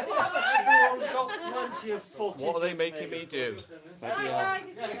 Everyone's got plenty of footage. What are they making me do? Right, guys,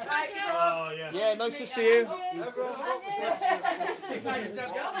 it's been a nice to see you.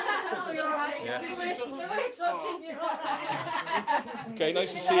 Okay,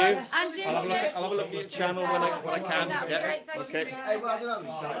 nice to see you. I'll have a look at your channel when I can. Yeah. Okay. Hi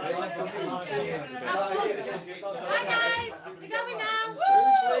guys, we're going now.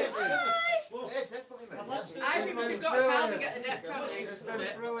 I think we should go to town and get the deck tag.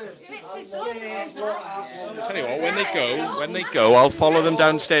 Tell you what, when they go, I'll follow them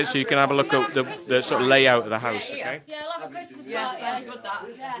downstairs so you can have a look at the sort of layout of the house. Okay. Yeah, I'll have a Christmas party. Yeah, sounds good that.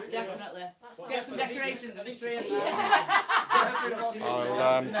 Yeah, definitely. Get some decorations and 3 of them.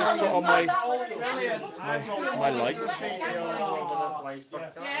 I'll just put on my lights.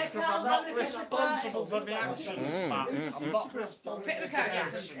 Because I'm not responsible for the actions, Matt. I'm not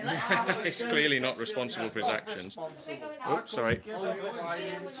responsible. He's clearly not responsible for his actions. Oops, sorry.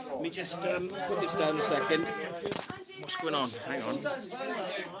 Let me just put this down a second. What's going on? Hang on.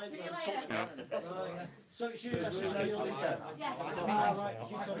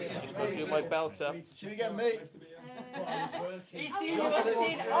 Just going to do my belt up. Should we get me? He's seen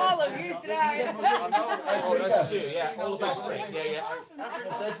all of you today. Oh, nice to see you. Yeah, all the best. Yeah, yeah. I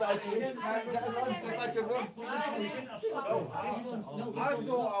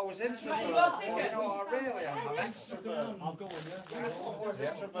thought I was introverted. No, I really am. I'm extrovert. I thought I was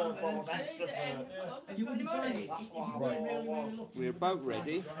introvert, but I'm extrovert. That's what I want. We're about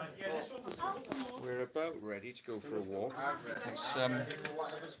ready. We're about ready to go for a walk. It's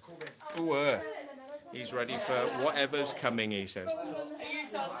he's ready for whatever's coming, he says.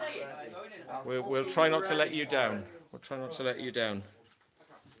 We'll try not to let you down. We'll try not to let you down.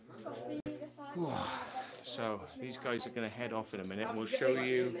 So these guys are going to head off in a minute, and we'll show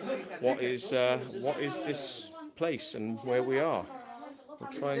you what is this place and where we are. We'll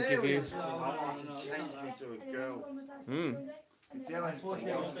try and give you.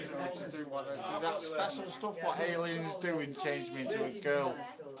 That special stuff what aliens doing changed me into a girl.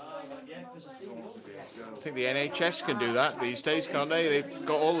 I think the NHS can do that these days, can't they? They've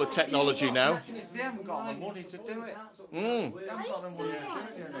got all the technology now. They haven't got the money to do it. They haven't got the money to do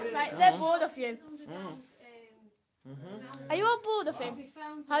it. Right, they're bored of you. Are you all bored of him?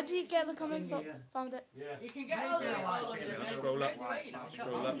 How do you get the comments up? Found it. You can get all of it. Scroll up.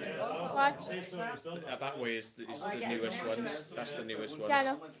 Scroll up. Why? That way is the newest ones. That's the newest one. Yeah, I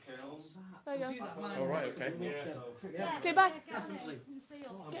know. There you go. All right. Okay. Okay, bye. Just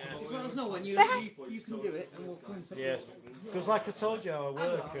let us know when you Say hi. you can do it and we'll come and Yeah, because like I told you, how I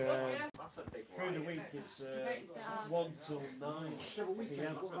work through the week. It's 1 till 9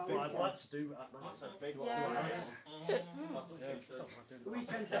 p.m. But I'd like to do it at night.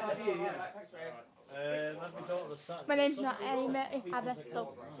 weekend idea, yeah. Let me daughter Saturday. My name's not Amy Abba, so.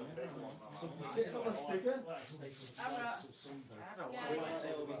 Well, let us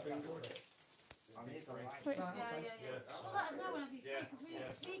know when I'll be free, because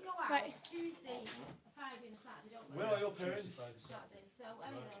we go out Right. Tuesday, a Friday and a Saturday, don't we? Where are your parents? Saturday, so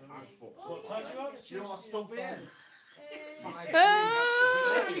anyway. What time do you want? Do you know what's still being?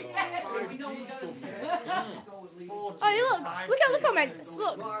 Oh, look at the comments.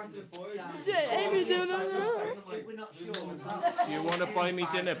 Look. Amy doing that. Do you want to buy me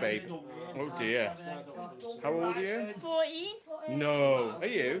dinner, babe? Oh dear. How old are you? 14. No. Are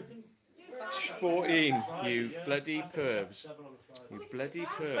you? 14. You bloody pervs. You bloody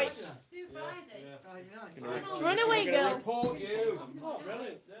pervs. Do Friday. Run away, girl. Report you. Oh,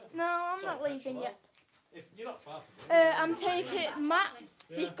 really? Yeah. No, I'm not leaving yet. If you're not far from me. I'm taking Matt.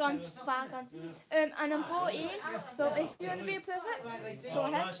 He's gone, far gone. And I'm 14, so if you want to be a perfect, go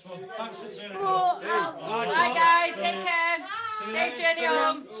ahead. Nice one. Thanks for tuning in. Bye guys, take care. Safe journey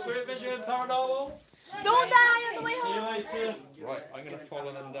home. Spirit Vision Paranormal. Don't die on the way See you home. later. Right, I'm going to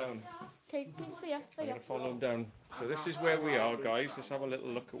follow them down. Okay, see ya. I'm There you going to follow them down. So this is where we are, guys. Let's have a little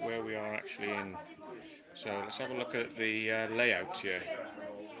look at where we are actually in. So let's have a look at the layout here.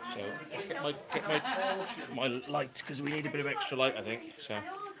 So let's get my light, because we need a bit of extra light, I think. So.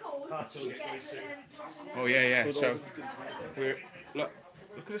 Oh yeah. So we're look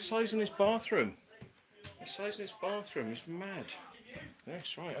at the size of this bathroom. The size of this bathroom is mad.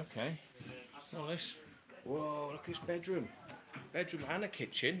 Yes, right, okay. Look at this. Whoa, look at this bedroom. Bedroom and a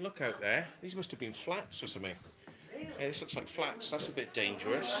kitchen. Look out there. These must have been flats or something. Yeah, this looks like flats. That's a bit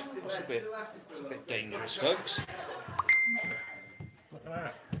dangerous. That's a bit dangerous, folks. Look at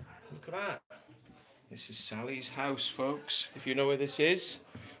that. Look at that. This is Sally's house, folks. If you know where this is,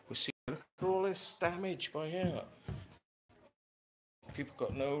 we'll see. Look at all this damage by here. People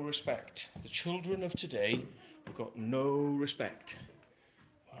got no respect. The children of today have got no respect.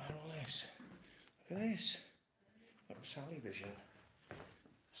 What are all this? Look at this. Look at Sally Vision.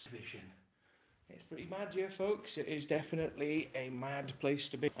 Vision. It's pretty mad here, folks. It is definitely a mad place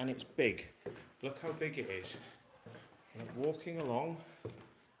to be. And it's big. Look how big it is. Look, walking along.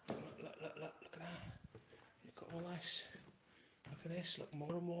 Look at that. Look at all this. Look at this. Look,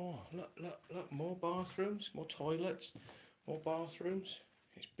 more and more. Look. More bathrooms, more toilets, more bathrooms.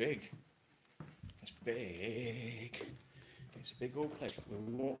 It's big. It's big. It's a big old place. We'll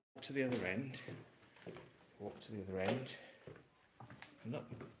walk to the other end. Walk to the other end. And look.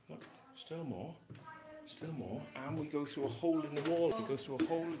 Still more. Still more. And we go through a hole in the wall. We go through a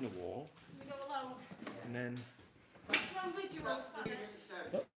hole in the wall. We go alone. And then... It's on video,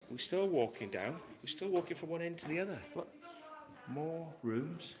 Look, we're still walking down. We're still walking from one end to the other. Look. More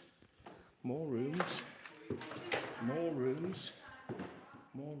rooms. More rooms. More rooms.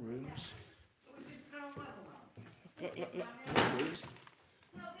 More rooms. Look. More rooms.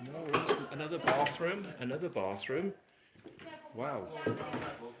 More rooms. Another bathroom. Another bathroom. Wow.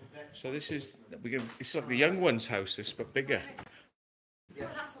 So this is it's like the young one's house, this, but bigger. Yeah.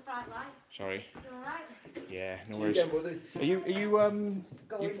 That's the bright light. Sorry. You alright? Yeah, no worries. Are you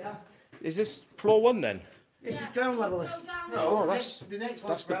is this floor 1 then? This is ground level. This. Oh, that's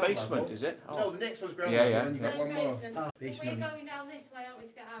the basement, is it? Oh. No, the next one's ground Yeah, level, yeah. and then you've got one more. We're going down this way, aren't we,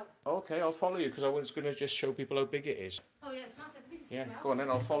 to get out? Okay, I'll follow you because I was going to just show people how big it is. Oh yeah, it's massive. Yeah, go on then.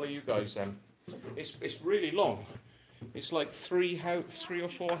 I'll follow you guys then. It's really long. It's like three or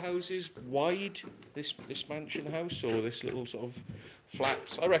four houses wide. This mansion house or this little sort of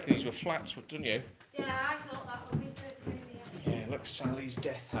flats. I reckon these were flats, don't you? Yeah, I thought that would be pretty. Yeah, look, Sally's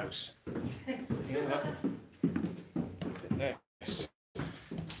death house. Yeah, look at this.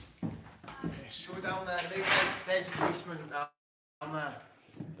 Go down there, there's a basement down there.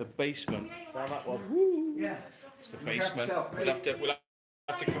 The basement. Down that one. Yeah. It's the basement. We'll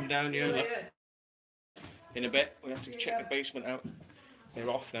have to come down here. Look. In a bit, we have to check the basement out. They're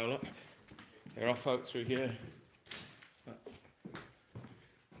off now. Look, they're off out through here. Look.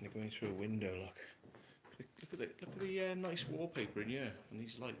 And they're going through a window. Look at the nice wallpaper in here and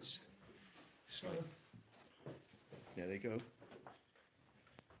these lights. So, there they go.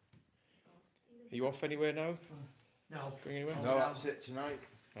 Are you off anywhere now? No. Going anywhere? No, that's it tonight.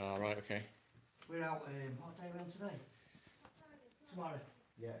 Oh, right, okay. We're out. What day are we on today? Tomorrow.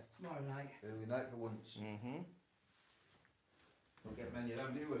 Yeah. Tomorrow night. Early night for once. Don't get many of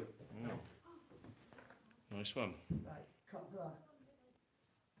them, do we? No. Nice one. Right. Can't do that.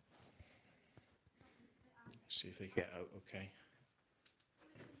 See if they get out okay.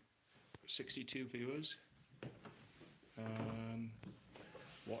 62 viewers.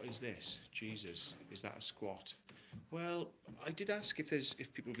 What is this? Jesus, is that a squat? Well, I did ask if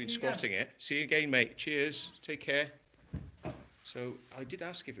people have been squatting it. See you again, mate. Cheers. Take care. So I did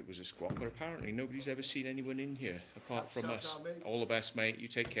ask if it was a squat, but apparently nobody's ever seen anyone in here apart from us. All the best, mate. You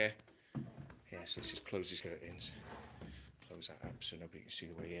take care. Yes, let's just close these curtains. Close that up so nobody can see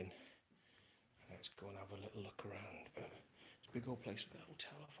the way in. Let's go and have a little look around. But it's a big old place with a little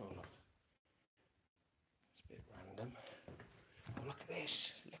telephone on. It's a bit random. Oh, look at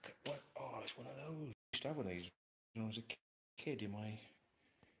this. Look at what. Oh, it's one of those. I used to have one of these when I was a kid in my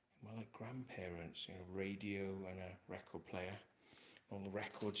like grandparents, radio and a record player. All the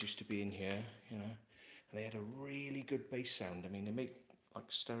records used to be in here, and they had a really good bass sound. I mean, they make like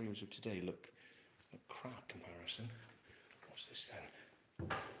stereos of today look crap comparison. What's this then?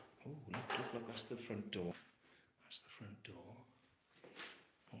 Oh, look, that's the front door. That's the front door.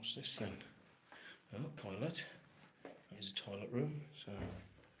 What's this then? Oh, toilet. There's a toilet room. So,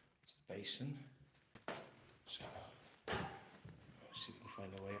 it's the basin. So, let's see if we can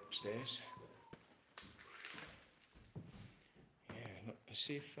find our way upstairs. Yeah, look, let's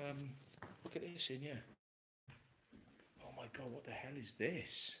see if, look at this in here. Oh my God, what the hell is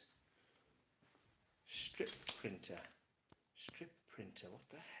this? Strip printer. Strip printer, what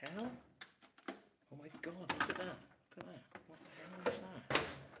the hell? Oh my God, look at that. Look at that. What the hell is that?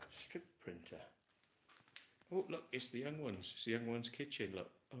 Strip printer. Oh, look, it's the young ones. It's the young ones' kitchen,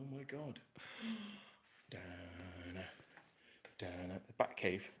 look. Oh my God. Down, the back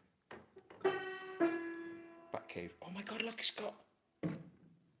cave. Back cave. Oh my God, look, it's got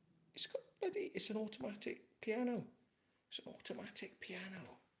bloody, it's an automatic piano. It's an automatic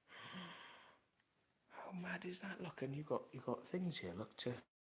piano. How mad is that? Look, and you've got things here, look, to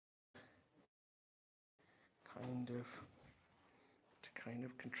kind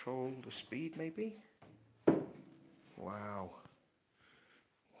of control the speed, maybe. Wow.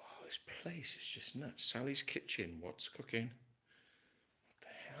 Wow, this place is just nuts. Sally's kitchen. What's cooking? What the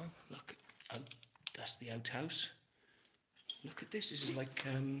hell? Look, that's the outhouse. Look at this. This is like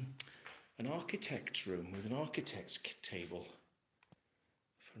an architect's room with an architect's table.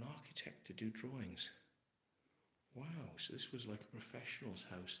 For an architect. architect to do drawings. Wow, so this was like a professional's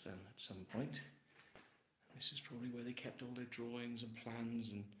house then at some point. This is probably where they kept all their drawings and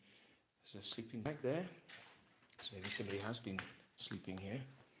plans, and there's a sleeping bag there. So maybe somebody has been sleeping here.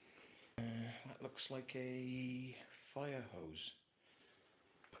 That looks like a fire hose.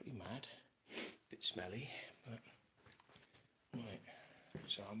 Pretty mad. Bit smelly, but right.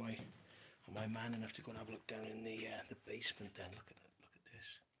 So am I man enough to go and have a look down in the basement then? Look at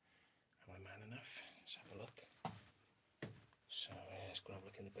this. Am I man enough? Let's have a look. So let's go and have a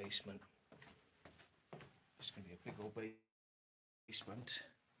look in the basement. It's going to be a big old basement.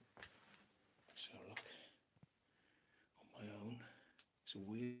 So look, on my own. It's a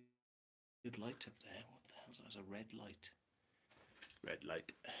weird light up there. What the hell's that? It's a red light. Red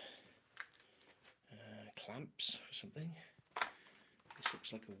light. Clamps for something. This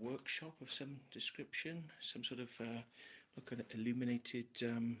looks like a workshop of some description. Some sort of look at an illuminated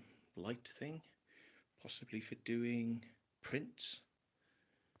light thing. Possibly for doing prints.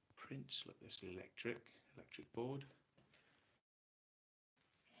 Look, this electric board.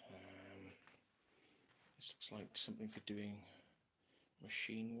 This looks like something for doing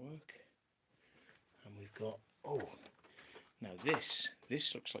machine work. And we've got, oh, now this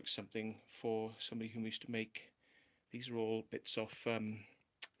looks like something for somebody who used to make, these are all bits off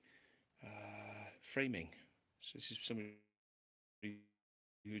framing. So this is somebody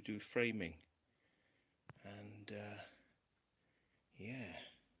who do framing. And yeah.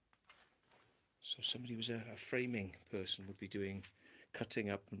 So somebody who's a framing person would be doing, cutting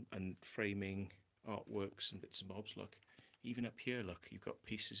up and framing artworks and bits and bobs. Look, even up here, look, you've got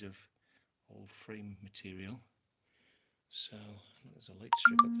pieces of old frame material. So there's a light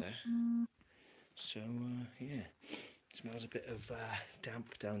strip up there. So yeah, it smells a bit of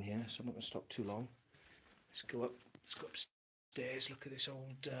damp down here, so I'm not going to stop too long. Let's go upstairs. Look at this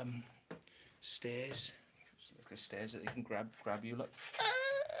old stairs. Look at stairs that they can grab you. Look.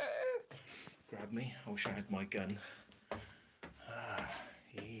 Grab me. I wish I had my gun.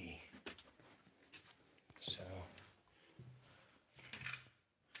 Yeah. So,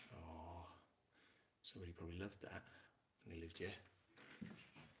 somebody probably loved that when they lived here.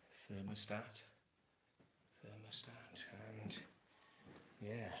 Thermostat, and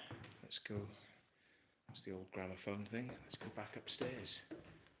yeah, let's go. That's the old gramophone thing. Let's go back upstairs.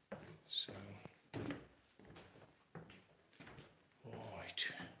 So,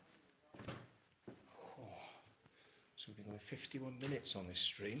 right. So we've been going 51 minutes on this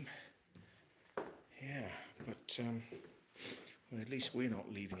stream. Yeah, but well, at least we're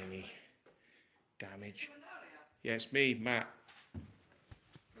not leaving any damage. Yeah, it's me, Matt.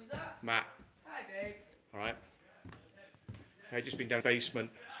 Who's that? Matt. Hi, babe. Alright. I've just been down the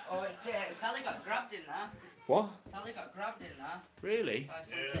basement. Oh, Sally got grabbed in there. What? Sally got grabbed in there. Really? By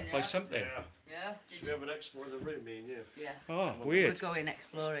something, By something? Yeah. Should we have an explore in the room, me and you? Yeah. Oh, We're weird. going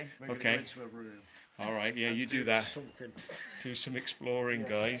exploring. We're going Okay. into a room. Alright, yeah, you do that. Something. Do some exploring,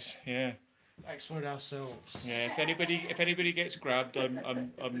 guys. Yeah. Explore ourselves. Yeah, if anybody gets grabbed, I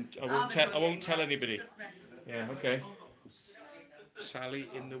won't tell anybody. Yeah, okay. Sally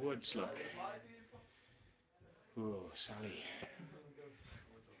in the woods, look. Oh, Sally.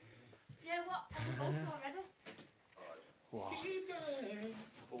 Yeah, what? I'm also already. Wow.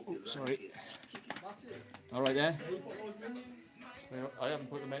 Oh, sorry. All right there. I haven't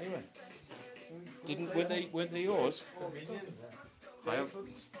put them anywhere. Weren't they yours? I haven't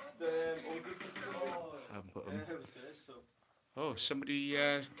put them. Oh, somebody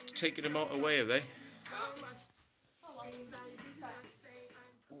taking them out away, have they?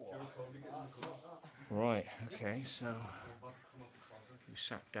 Right. Okay. So we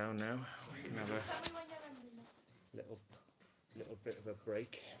sat down now. We can have a little bit of a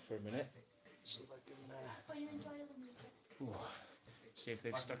break for a minute. See if I can. See if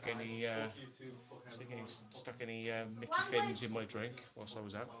they've stuck any Mickey Fins in my drink whilst I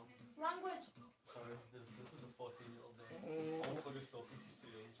was out. Language.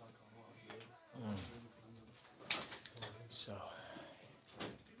 So,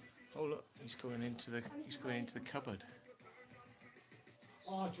 oh look, he's going into the cupboard.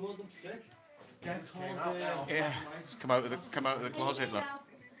 Oh, Jordan's sick. Yeah, he's come out of the closet. Look,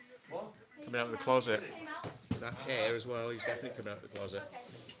 coming out of the closet. That hair as well. He's definitely coming out of the closet.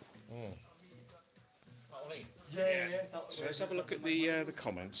 Yeah. So let's have a look at the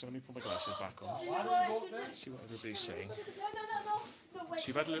comments. Let me put my glasses back on. See what everybody's saying. So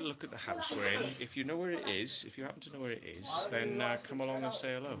you've had a little look at the house we're in. If you know where it is, if you happen to know where it is, then come along and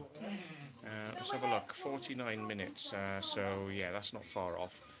say hello. Let's have a look. 49 minutes. So yeah, that's not far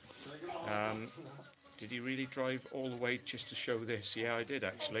off. Did he really drive all the way just to show this? Yeah, I did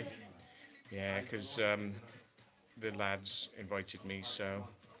actually. Yeah, because the lads invited me, so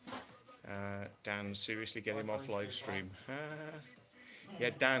Dan, seriously get him off live stream.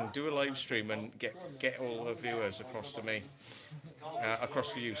 Yeah, Dan, do a live stream and get all the viewers across to me.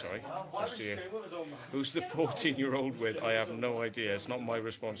 Across to you, sorry. Across to you. Who's the 14-year-old with? I have no idea. It's not my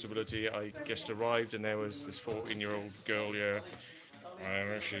responsibility. I just arrived and there was this 14-year-old girl here. I don't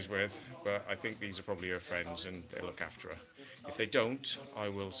know who she's with, but I think these are probably her friends and they'll look after her. If they don't, I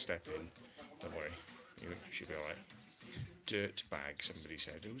will step in. Don't worry. She'll be alright. Dirt bag, somebody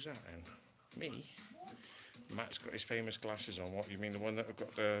said. Who's that then? Me? Matt's got his famous glasses on. What, you mean the one that have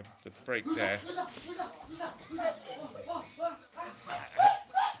got the break there?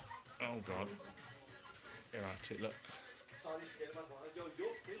 Oh God. You're at it, look.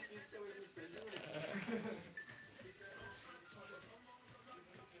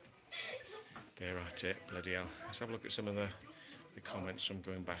 They're at it, bloody hell. Let's have a look at some of the comments from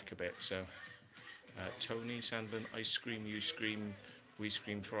going back a bit. So, Tony Sandlin, ice cream, you scream, we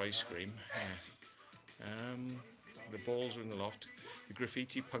scream for ice cream. The balls are in the loft. The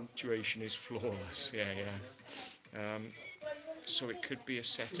graffiti punctuation is flawless. Yeah. So it could be a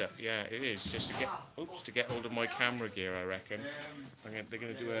setup. Yeah, it is. Just to get hold of my camera gear, I reckon. They're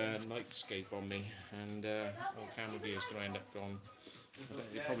going to do a nightscape on me, and all camera gear is going to end up gone.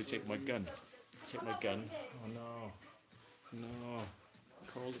 They'll probably take my gun. Oh no.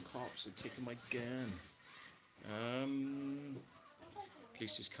 Call the cops. They're taking my gun.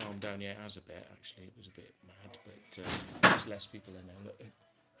 Police just calmed down. Yeah, it has a bit actually. It was a bit mad, but there's less people in there.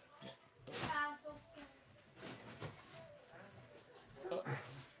 Look.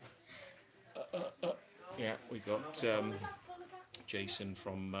 Yeah, we got Jason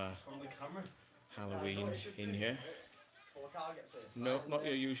from Halloween in here. No, not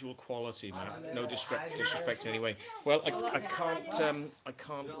your usual quality, man. No disrespect anyway. Well, I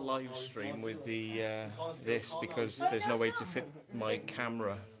can't live stream with the this because there's no way to fit my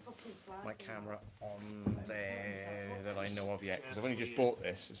camera on there that I know of yet. Because I've only just bought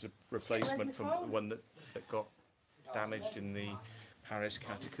this. It's a replacement from the one that got damaged in the Paris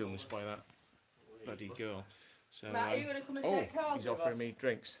catacombs by that bloody girl. So, Matt, are you gonna come and take cars he's with offering us? me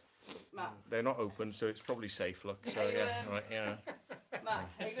drinks. Matt. They're not open, so it's probably safe. Look, so yeah, right, yeah. Matt,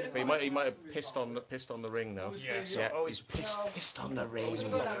 are you gonna But come he might have pissed on the ring though. Yes. Yeah. Oh, he's pissed on the ring.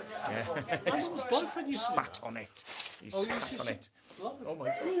 Yeah. His boyfriend used to Spat on it. He spat on it. Oh my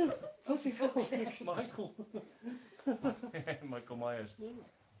God. Michael. Michael Myers.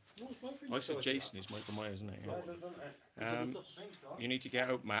 I said Jason is Michael Myers, isn't it? Yeah. You need to get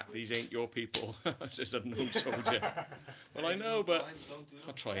out, Matt. These ain't your people. Says a known soldier. Well, I know, but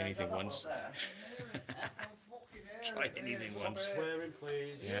I'll try anything once. Try anything once. Swearing,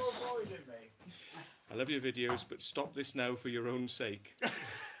 please. Yeah. I love your videos, but stop this now for your own sake.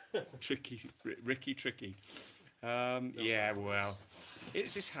 Ricky Tricky. Yeah, well,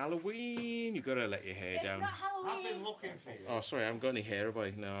 it's Halloween. You've got to let your hair down. I've been looking for you. Oh, sorry, I haven't got any hair, have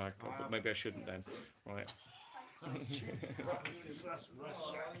I? No, but maybe I shouldn't then. Right.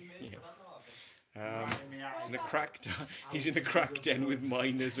 Yeah. He's in a crack den with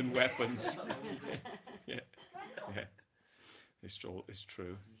miners and weapons. Yeah. It's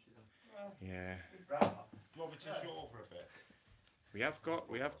true. Yeah. We have got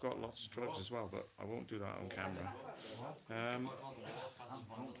lots of drugs as well, but I won't do that on camera.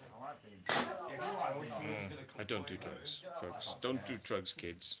 I don't do drugs, folks. Don't do drugs,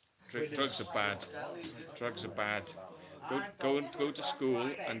 kids. Drugs are bad. Drugs are bad. Go to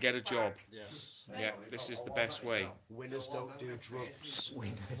school and get a job. Yeah, this is the best way. Winners don't do drugs.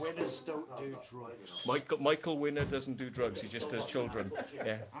 Winners don't do drugs. Michael Winner doesn't do drugs. He just does children.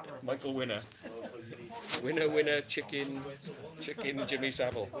 Yeah, Michael Winner. Winner, chicken, Jimmy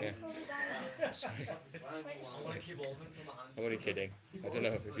Savile. Yeah. Sorry. I'm only kidding. I don't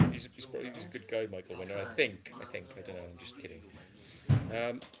know. He's a good guy, Michael Winner. I think. I don't know. I'm just kidding.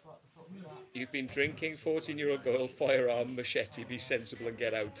 You've been drinking. 14-year-old girl, firearm, machete. Be sensible and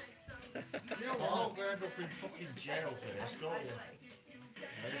get out. You know what? We're end up in fucking jail for this, don't you?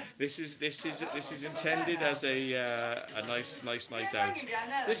 This is intended as a nice night out.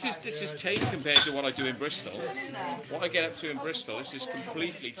 This is tame compared to what I do in Bristol. What I get up to in Bristol, this is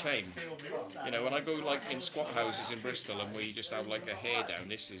completely tame. You know, when I go like in squat houses in Bristol and we just have like a hair down,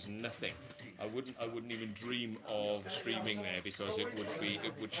 this is nothing. I wouldn't even dream of streaming there because it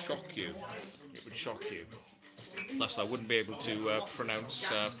would shock you. It would shock you. Plus, I wouldn't be able to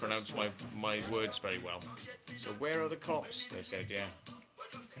pronounce my words very well. So where are the cops? They said, yeah.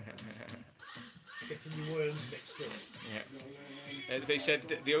 Getting your words mixed up. Yeah. They said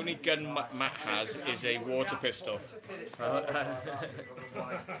that the only gun Matt has is a water pistol.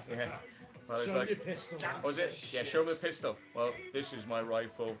 Yeah. Well, it's Show like, your pistol. was it? Yeah, show me the pistol. Well, this is my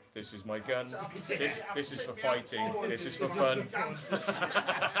rifle. This is my gun. This is for fighting. This is for fun.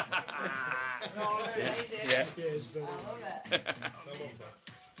 Yeah.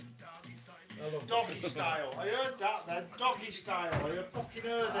 Doggy style. I heard that then. Doggy style. I fucking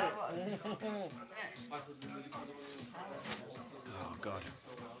heard it. Oh God.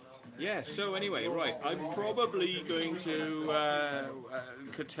 Yeah, so anyway, right, I'm probably going to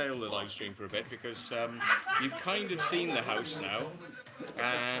curtail the live stream for a bit because you've kind of seen the house now,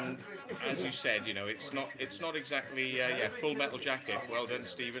 and as you said, you know, it's not exactly Full Metal Jacket. Well done,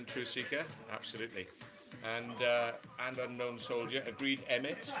 Stephen, True Seeker, absolutely, and Unknown Soldier, agreed.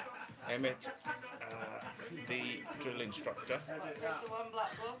 Emmett, the drill instructor.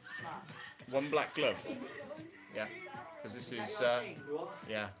 One black glove. Yeah. Because this is,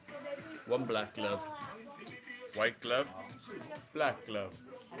 one black glove, white glove, black glove.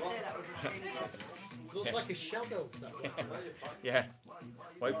 Looks like a shadow. Yeah,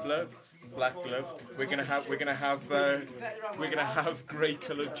 white glove, black glove. We're gonna have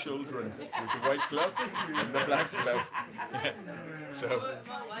grey-coloured children with the white glove and the black glove. So,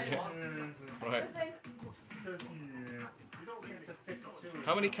 right.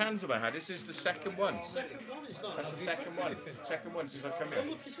 How many cans have I had? This is the second one. That's the second one. Second one since I've come here.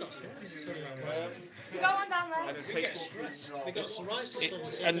 You got one down there. And it takes, They got some rice or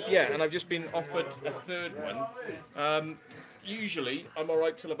something. and I've just been offered a third one. Usually I'm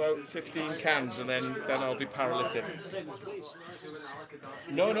alright till about 15 cans and then I'll be paralytic.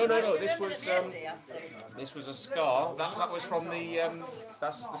 No. This was a scar. That was from the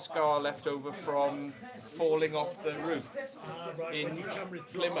that's the scar left over from falling off the roof in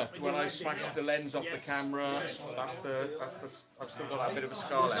Plymouth when I smashed the lens off the camera. That's the I've still got that bit of a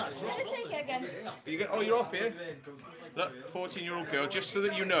scar left. Take it again. You're off here. Look, 14-year-old girl. Just so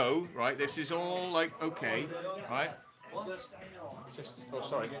that you know, right? This is all like okay, right? Just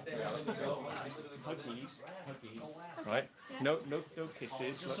sorry. Huggies. Right? No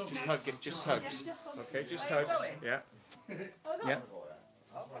kisses. Look, just hugs. Okay, just hugs. Yeah. Yeah.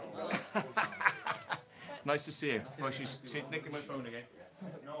 Nice to see you. Well, she's nicking my phone again.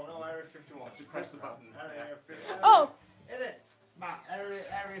 No, Area 51. Just press the button. Area 51. Oh! Innit? Matt,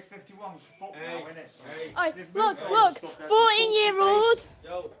 Area 51's fucked now, innit? Oi, look, 14-year-old.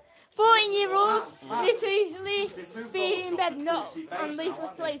 14-year-old literally be in bed, not on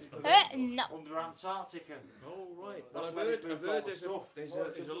leafless place. No. Under Antarctica. Oh right. Well, I've heard there's a lot of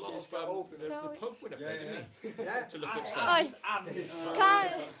the pub went up there, didn't he? To look at stuff.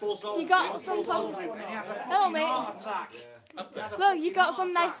 Oi, you got some hello mate. Look, you got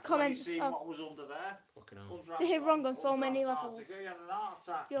some nice comments. What was under there? They hit wrong on so many levels. He had an heart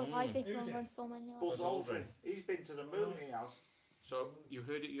attack. Your life is wrong on so many levels. Buzz Aldrin. He's been to the moon, he has. So you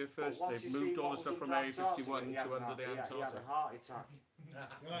heard it here first. They've moved all the stuff from Area 51 to under the Antarctica. He had a heart attack.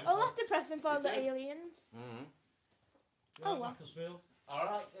 Oh, that's depressing for the aliens. Oh well.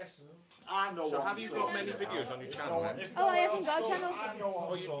 Alright, yes. I know. So have you got many videos on your channel then? Oh, I haven't got a channel.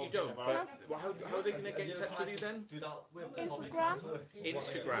 Oh, you don't? But how are they going to get in touch with you then? Instagram.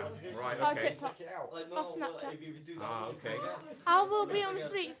 Instagram. Right, Or okay. TikTok. Or Snapchat. Ah, okay. I will be on the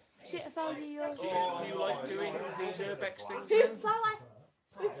street. Shit, that's how you use. Do you like doing these urbex things? Who's Sally?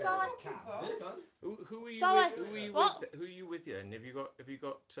 Who's Sally? Who are you Sorry, with? Who are you what? with? Who are you with? And have you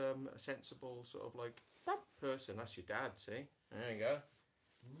got a sensible sort of like Dad. person? That's your dad. See, there you go.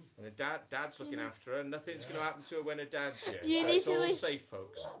 And the dad's looking after her. Nothing's going to happen to her when her dad's here. You So need it's to all leave. safe,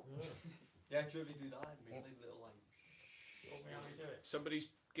 folks. Yeah, do do that. Makes like little like. Somebody's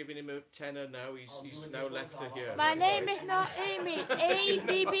giving him a tenner now. He's now left her here. My name is not Amy.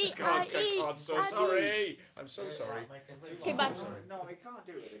 A-B-B-I-E. I'm so sorry. I'm so sorry. Okay, bye. No, he can't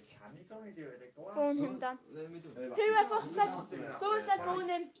do it. He can. He can only do it. Phone him, Dan. Whoever said, someone said phone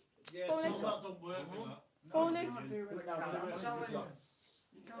him. Yeah, Phone him. that don't work with that. Phone him.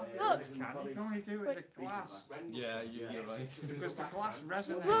 Look. You can only do it with glass. Yeah, you're right. Because the glass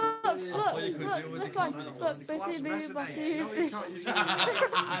resonates. Look, Betty Boo, Betty No, you can't.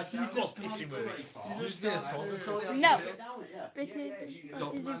 You You've got pity with it. You just get assaulted, so yeah. No. Betty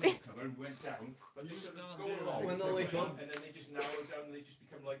And went down, but they sort of go along, When they wake up. and then they just narrow down and they just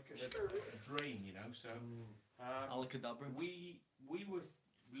become like a drain, you know. So Alakadabra. we were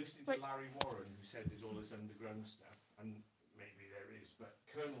listening to Larry Warren, who said there's all this underground stuff, and maybe there is, but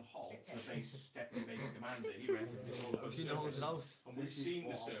Colonel Holt, the deputy base commander, he reckons it's all about I've seen the haunted surface. house. And we've seen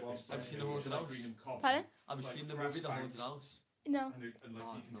the surface. I've seen the haunted house. Pardon? I've seen the movie The Haunted House. No. And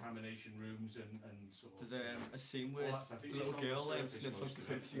like decontamination rooms and sort of. There's a scene where the little girl sniffs like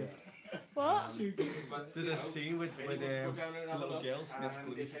a 50. What? There's a scene with the little girl sniffs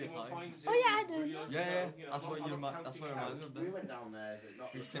glue to the time. Oh yeah, I do. Yeah, that's what you that's what I reminded me of. We went down there,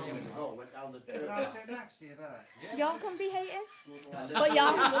 not We so still long ago, went down the next to you there. Y'all can be hating, but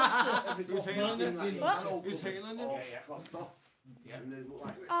y'all love it. Who's hating on it? What? Who's hating on it?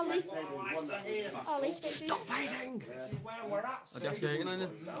 Ollie. Ollie, Stop fighting! I just hating on it.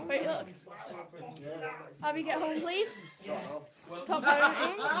 wait, look. Abby, get home, please. Top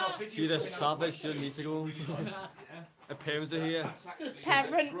parenting. She's a savage, she doesn't need to go. Her parents are here.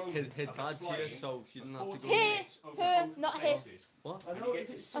 Parent. Her dad's here, so she doesn't have to go. Here, her, not here. What? I'll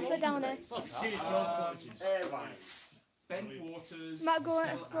sit down there. Ben Waters. Matt, go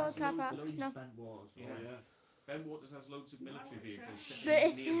for a car park. No. Ben Waters has loads of military vehicles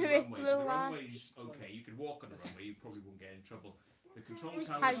The- near the runway. The little runway's okay, you could walk on the runway, you probably won't get in trouble. The control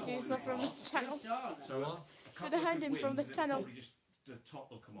tower How do you from this channel? so a Should I hand him from the channel? The top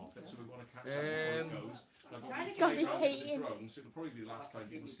will come off it, so we want to catch that before it goes. Like, God, he's the hating. drone, so it'll probably be the last time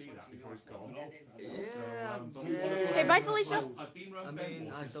people see that before it's gone. Okay, bye, Felicia. I've been round I Ben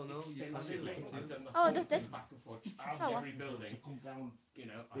mean, I Waters don't know. You can't extensively. really I've done the Oh, whole that's it. back and forth, well. every building. You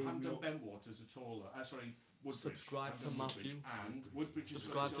know, I haven't done Ben Waters at all. Sorry, Woodbridge. Subscribe to Matthew. And Woodbridge is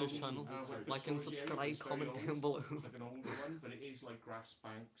Subscribe to his channel. Like and subscribe, comment down below. It's like an older one, but it is like grass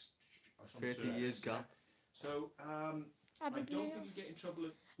banks. 30 years gap. So, I don't think you get in trouble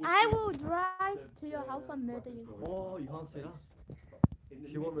at I will drive to your house and murder you. Oh, you can't say that. In the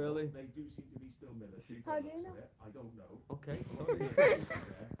She won't really. They do seem to be still military. How do you know? I don't know. Okay,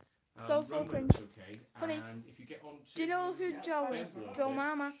 So Runway's cringe. okay. Funny. And if you get on to Do you know who Joe is? Joe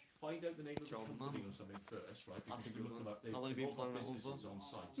Mama. find out the name of the Joe company Mama. or something first, right? That's Because a if you good look one. them up, they've How long have you all been got playing that businesses one on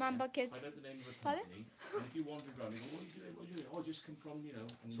site. Mamba Find kids. out the name of the Pardon? company, and if you wander around, you go, what are you doing? What are you doing? Oh, I just come from, you know.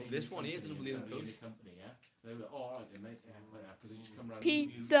 And So name this the one here company doesn't and believe in somebody in the ghosts. company, yeah? So they were like, oh, all right then, mate. Yeah, because they just come around P. and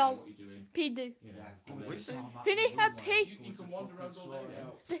mute Del. what you're doing. P. Do. You know. Yeah. And then- Who need a P? You can wander around all day then.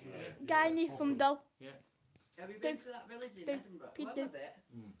 The guy needs some dough. Have you been to that village in Edinburgh? Pete Where did. was it?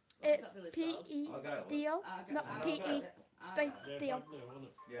 It's P-E D-O, not P-E space D-O.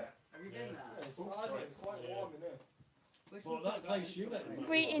 Have you been there? It's quite warm in here. Which But one that could place you go met into?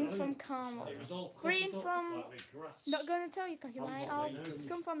 Greeting from Carmel. It was all Greeting covered from- up, like with grass. Not going to tell you because you might. Oh,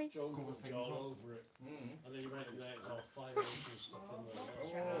 come for me. Joe was all over it. And then you went in there, it's all fireworks and stuff in there.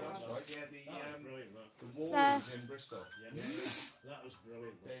 That's right, yeah, That was brilliant, that. the war There. rooms in Bristol. That was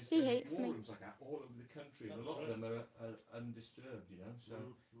brilliant. There's, He there's hates war me. rooms like that all over the country, and a lot of them are undisturbed, you know. So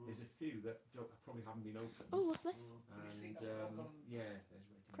there's a few that probably haven't been opened. Oh, what's this? And yeah,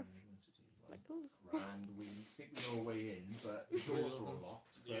 there's Reading University. Like, ooh. And we think we know a way in, but the doors are all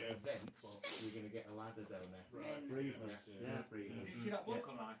locked. But Yeah. events, we're going to get a ladder down there. Breathers. Yeah, breathers. Did you see that book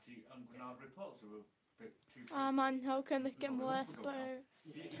on IT and reports were a bit too. Oh man, how can this get worse, bro?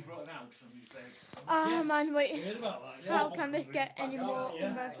 You brought it out because you said. Oh man, You wait. heard about that? How can this get any more Yeah, I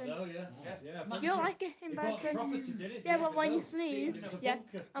embarrassing? know, yeah. You like it They bought the embarrassing? property, didn't it? Yeah, but when you It sneeze, was a yeah,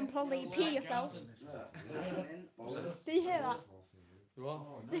 bunker. and probably pee yourself. Did you hear that?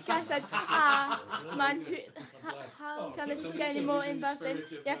 This guy said, man, how can this get any more embarrassing?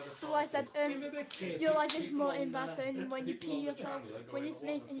 Yeah, so I said, you like it more embarrassing when you pee yourself, when you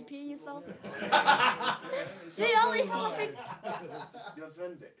sneeze and you pee yourself. See, only laughing. You want to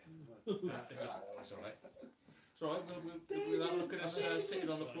end it? That's alright. It's alright, we'll have a look at us sitting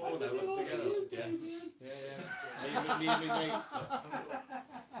on the floor now, look together. Yeah. Me and me mate.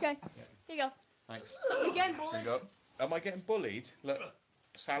 Okay, here you go. Thanks. You're getting There you bullied. go. Am I getting bullied? Look,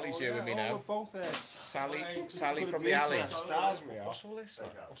 Sally's here with me now. Both there. Sally from the alley. Stars we are. What's all this?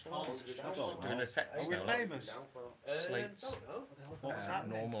 What's all this? Doing effects Are we now. Look. famous? Slates.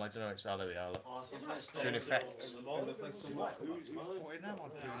 Normal, I don't know. It's how they are. Look. Doing effects. Who's putting them on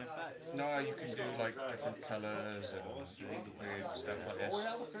doing effects? No, you can do like different colours and weird stuff like this. Oh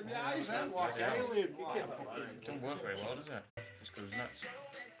yeah, look at the eyes then, like alien. It doesn't work very well, does it? Just goes nuts.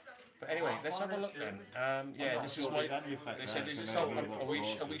 But anyway, let's have a look then. Yeah, this is why they said, is it so? Are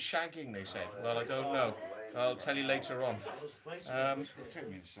we shagging? They said. Well, I don't know. I'll tell you later on.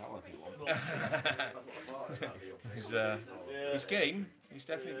 He's game. He's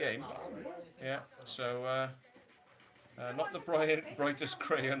definitely game. Yeah. So not the brightest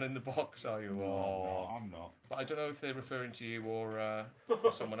crayon in the box, are you? Oh, I'm not. but I don't know if they're referring to you or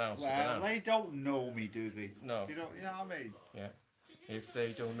someone else. I Well, don't know. they don't know me, do they? No. You know what I mean? Yeah. If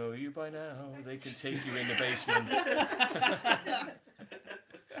they don't know you by now, they can take you in the basement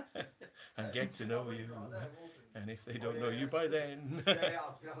and get to know you. And if they don't know you by then,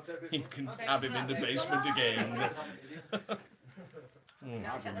 you can have him in the basement again.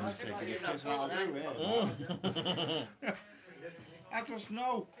 I just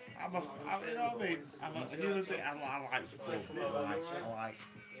know. You know what I mean? I do a bit. I like football. I like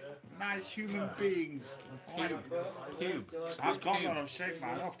nice human beings. Pubes. I've got one. I'm sick,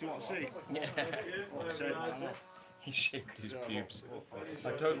 man. Off to what see? Yeah. He shaved his pubes.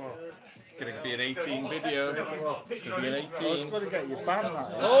 I don't. It's going to be an 18 video. It's going to be an 18. It's going to get you banned.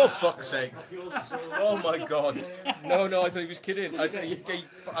 Oh, fuck's sake. Oh my god. No, I thought he was kidding. I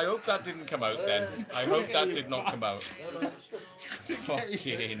hope that didn't come out then. I hope that did not come out.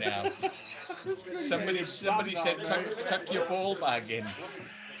 Fucking hell. Somebody said tuck your ball bag in.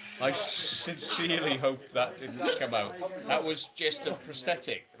 I sincerely hope that didn't come out. That was just a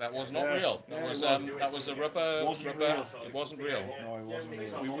prosthetic. That was not real. That was a rubber. It wasn't real. No, it wasn't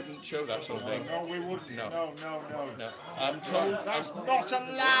real. We wouldn't show that sort of thing. No, we wouldn't. No. I'm told that's not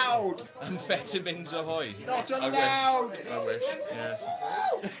allowed. Amphetamines ahoy. Not allowed. I wish. Yeah.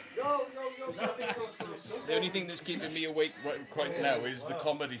 The only thing that's keeping me awake right now is the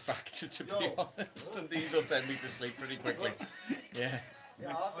comedy factor, to be honest. And these will send me to sleep pretty quickly. Yeah. The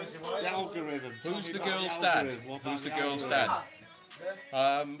algorithm. Who's the girl's dad? Who's the girl's dad?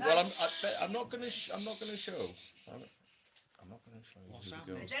 Well, I'm not gonna show. I'm not gonna show you who's the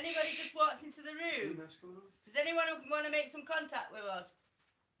girl's. Has anybody just walked into the room? Does anyone want to make some contact with us?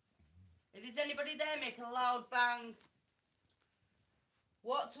 If there's anybody there, make a loud bang.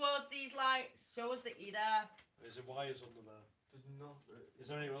 Walk towards these lights. Show us that you're there. Is there wires under there? There's not. Is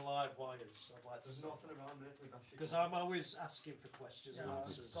there any live wires? I'd like to There's nothing around it. because I'm always asking for questions and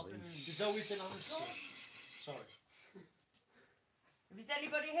answers. There's always an answer. Sorry. If there's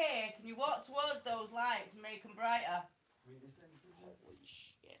anybody here, can you walk towards those lights and make them brighter? Holy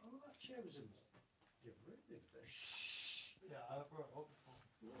shit. Oh, that chair was in your room, didn't they? Yeah, I brought it up before.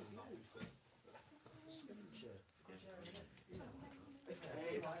 Spinning chair.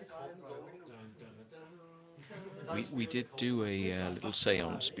 We did do a little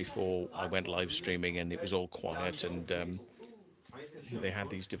seance before I went live streaming, and it was all quiet, and they had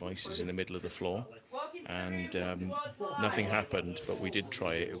these devices in the middle of the floor, and nothing happened, but we did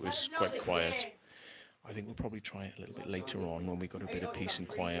try it. It was quite quiet. I think we'll probably try it a little bit later on when we got a bit of peace and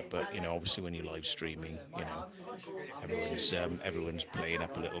quiet, but you know, obviously when you're live streaming, you know, everyone's playing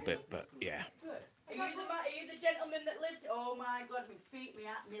up a little bit, but yeah. Are you the gentleman that lived? Oh my god, my feet,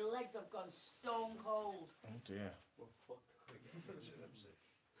 my legs have gone stone cold. Oh dear.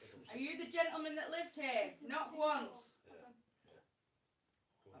 Are you the gentleman that lived here? Not once.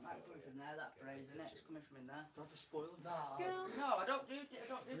 That might be coming from there, that phrase, isn't it? It's coming from in there. Don't have to spoil it. No, I don't do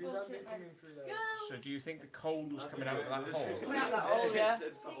bullshit, mate. So do you think the cold was coming out of that hole? Coming out that hole, yeah.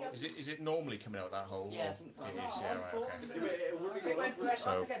 Is it normally coming out of that hole? Yeah, I think so. It is, yeah, right, okay. It went off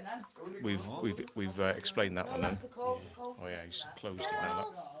So again then. we've explained that one then. Oh yeah, he's closed it now.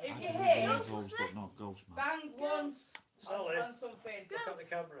 If you're here, Ghost, but not ghost, man. bang once Sally, on something. look at the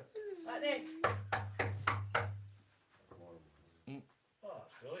camera. Like this. Oh,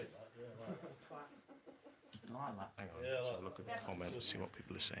 brilliant, that. Yeah, I like that. Hang on, Yeah, let's have like- a look at the comments, see what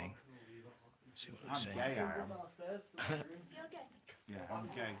people are saying. See what they're I'm saying. gay, I am. Yeah, I'm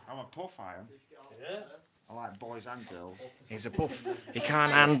gay. I'm a puff, I am. Yeah. I like boys and girls. He's a puff. He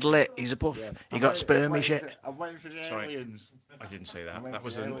can't handle it. He's a puff. He got spermy shit. I'm waiting for the Sorry. aliens. I didn't say that.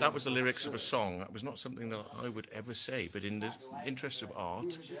 That was the lyrics of a song. That was not something that I would ever say. But in the interest of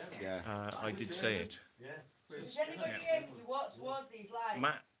art, I did say it. Is anybody here? You walk towards these lights.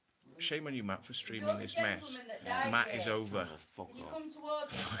 Matt, shame on you, Matt, for streaming this mess. Matt is over. You come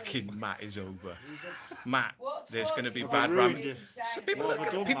towards Fucking Matt is over. Matt, there's going to be I've bad ruined it.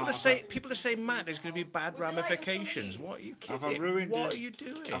 people are saying Matt, there's going to be bad ramifications. What are you Have I kidding? ruined What it? are you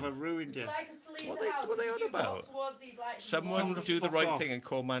doing? Have I ruined it? What are they on about? Someone do the right thing and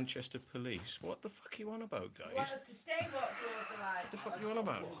call Manchester police. What the fuck are you on about, You want guys? us to stay walk towards the light? What the fuck are you on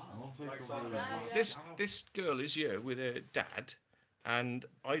about? This girl is here with her dad, and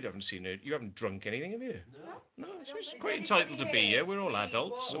I haven't seen her. You haven't drunk anything, have you? No. She's quite entitled to be here. We're all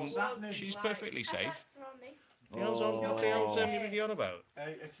adults, and she's perfectly safe. What the hell's everybody on about?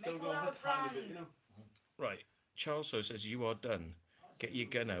 It's still going a tiny bit, you know. Right. Charles says you are done. Get your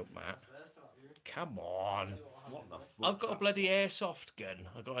gun out, Matt. Come on. What the fuck? I've got a bloody airsoft gun.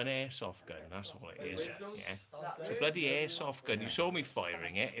 I've got an airsoft gun. That's all it is. Yeah. It's a bloody airsoft gun. You saw me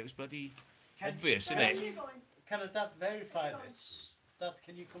firing it. It was bloody obvious, isn't it? Can a dad verify this? Dad,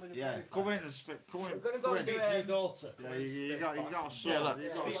 can you come in and Yeah, verify? come in and speak. Come in. We're going to go and do Speak for your it. daughter. Yeah, you got a sort. Yeah, look. You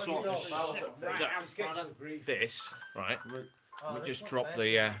got a sort. This, right? We just drop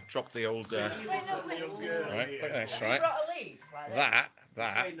the old. Right, look at this, right? Brought a lead. Like this.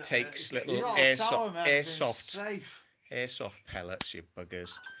 That takes little You gotta tell him everything's airsoft. safe. Airsoft pellets, you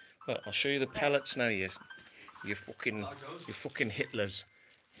buggers. Look, I'll show you the pellets now, you fucking Hitlers.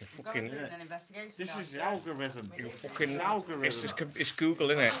 You fucking... This is the algorithm. You fucking... algorithm. It's Google,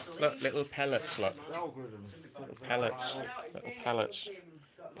 innit? Look, little pellets, look. Little pellets.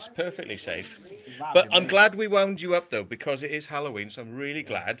 It's perfectly safe. But I'm glad we wound you up, though, because it is Halloween, so I'm really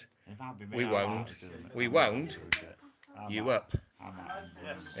glad we wound you up.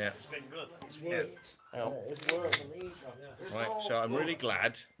 Yeah. It's been good. It's worked. Right, so I'm really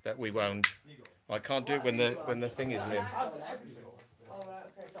glad that we wound. Well, I can't do it when the thing isn't in.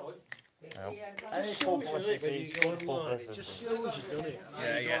 It just shows you've done it.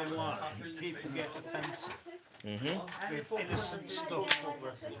 Yeah. People get offensive with innocent stuff.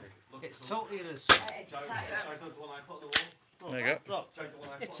 It's totally innocent. There you go. Look,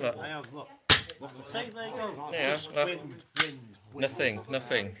 it's I have, look. See, there you go. Yeah, Just wind. Nothing.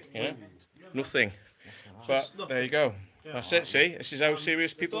 Yeah, nothing. But there you go. That's it. See, this is how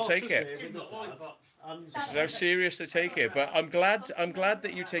serious people take it. This is how serious they take it. But I'm glad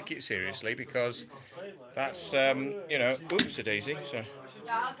that you take it seriously, because that's you know, oops a daisy. So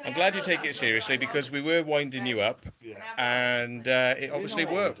I'm glad you take it seriously, because we were winding you up, and it obviously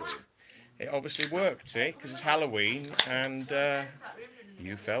worked. It obviously worked. See, because it's Halloween, and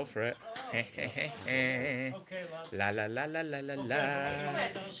you fell for it. La la la la la la la.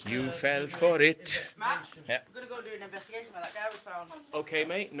 You fell for it. Matt, Yeah. we're going to go do an investigation where that guy was found. Okay,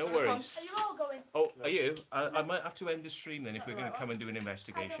 mate. No worries. Are you all going? Oh, are you? I might have to end the stream then if we're going to come and do an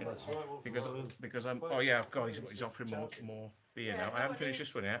investigation, because I'm. Oh yeah, God, he's offering more beer now. I haven't finished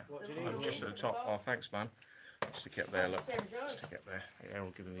this one yet. I'm just at the top. Oh, thanks, man. Stick it there, look. Stick it there. Yeah,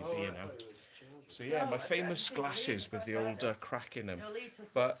 we'll give him the beer now. So yeah, my famous glasses with the old crack in them.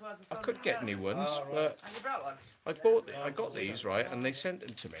 But I could get new ones, but I got these, right, and they sent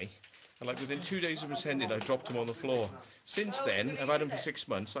them to me. And like within 2 days of them sending, I dropped them on the floor. Since then, I've had them for 6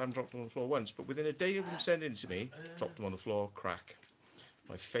 months. I haven't dropped them on the floor once, but within a day of them sending to me, dropped them on the floor, crack.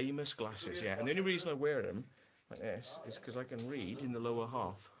 My famous glasses, yeah. And the only reason I wear them like this is because I can read in the lower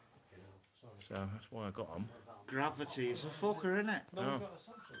half. So that's why I got them. Gravity is a fucker, isn't it? Oh,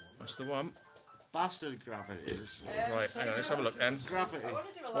 that's the one. Bastard gravity is. Right, hang on, let's have a look then. Gravity.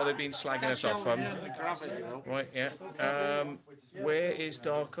 That's what they've been slagging us off on. Gravity, though. Right, yeah. Where is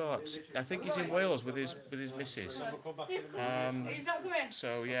Dark Arts? I think he's in Wales with his missus. He's not coming.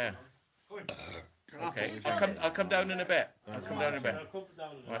 So yeah. Okay, I'll come down in a bit. Right,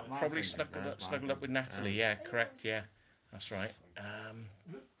 probably snuggled up with Natalie. Yeah, correct. Yeah, that's right.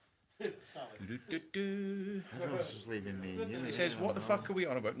 Everyone's just leaving me. It says, "What the fuck are we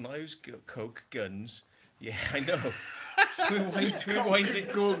on about? Knives, coke, guns." Yeah, I know. We're winding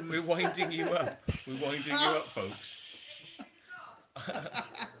you up. We're winding you up, folks.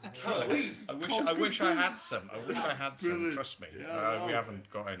 I wish I had some. Trust me. We haven't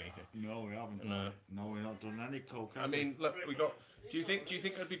got anything. No, we haven't. No, we've not done any coke. I mean, look, we got. Do you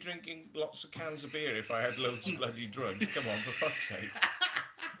think I'd be drinking lots of cans of beer if I had loads of bloody drugs? Come on, for fuck's sake.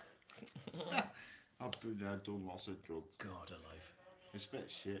 I've been there, done lots of drugs. God alive. It's a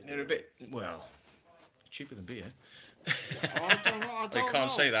bit shit. They're a bit, well, cheaper than beer. I don't know. They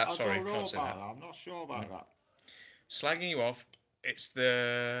can't say that, sorry. I don't know Can't say about that. I'm not sure about that. Slagging you off, it's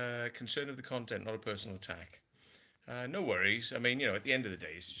the concern of the content, not a personal attack. No worries. I mean, you know, at the end of the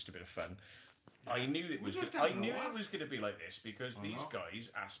day, it's just a bit of fun. I knew it was going to be like this because these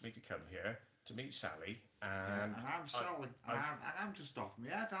guys asked me to come here to meet Sally, and I'm Sally, and I'm just off my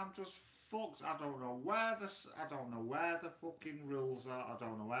head. I'm just fucked. I don't know where the fucking rules are. I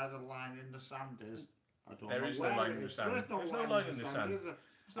don't know where the line in the sand is. I don't there know is where no line it in the is. sand. There's no line in the sand. Is there?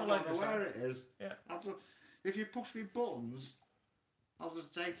 I don't know where it is. Yeah. If you push me buttons, I'll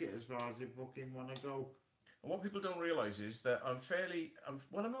just take it as far as you fucking want to go. And what people don't realise is that I'm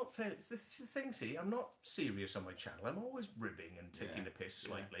not fairly, it's this thing, see, I'm not serious on my channel. I'm always ribbing and taking the piss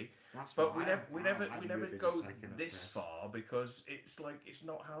slightly. That's but why we never go this far because it's like, it's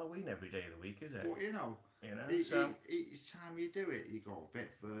not Halloween every day of the week, is it? But you know so each time you do it, you go a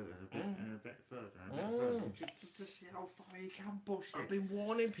bit further, and a bit further, and a bit further. Just to see how far you can push it. I've been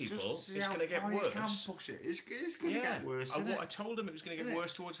warning people it's going to get worse. You can push it. It's going to get worse. I told them it was going to get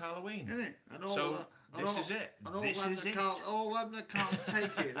worse towards Halloween. Isn't it? And this is it. All them that can't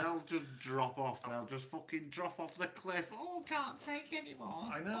take it, they'll just drop off. They'll just fucking drop off the cliff. Oh, can't take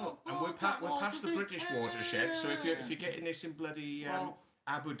anymore. I know. And we're past the British watershed. So if you're getting this in bloody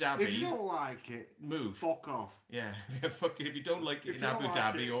Abu Dhabi, if you don't like it, move. Fuck off. Yeah, fucking. If you don't like it in Abu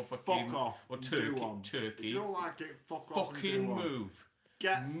Dhabi or fucking fuck off, or Turkey, if you don't like it, fuck off. Fucking move.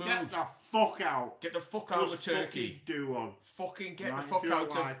 Get Move. the fuck out. Get the fuck out of Turkey. Do one. Fucking get Right, the fuck if you out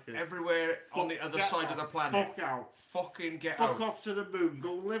don't to like it. everywhere on the other side of the planet. Fuck out. Fucking get Fuck out. off to the moon.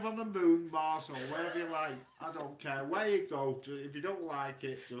 Go live on the moon, Mars, or wherever you like. I don't care where you go. If you don't like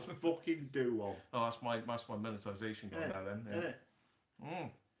it, just fucking do one. Oh, that's my monetization going now then. Innit? Mm.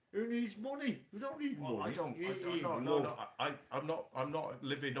 Who needs money? We don't need money. I don't. Love. I'm not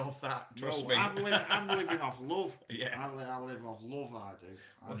living off that. Trust me. I'm living off love. Yeah. I live off love. I do.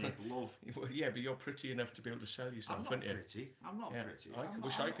 I need love. Well, yeah, but you're pretty enough to be able to sell yourself, I'm not aren't you? pretty. I'm not Yeah. pretty. I I'm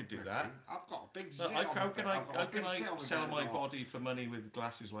wish not, I I'm could not do pretty. that. I've got a big No, zit how on can my- I? I've got How a can big I zit on sell my head. body for money with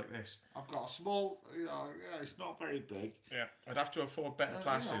glasses like this? I've got a small. Yeah, it's not very big. Yeah, I'd have to afford better you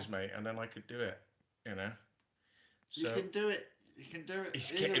glasses, know. mate, and then I could do it. You know. You So can do it. You can do it.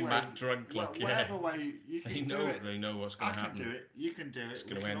 he's either getting way. Matt drunk, like Whatever way you can do it. They know what's going to I happen. can do it. You can do it. It's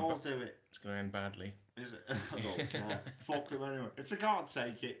We gonna can end all ba- do it. It's going to end badly. Is it? I don't care. Fuck them anyway. If they can't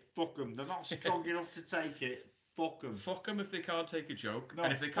take it, fuck them. They're not strong enough to take it. Fuck them. Fuck them if they can't take a joke, No,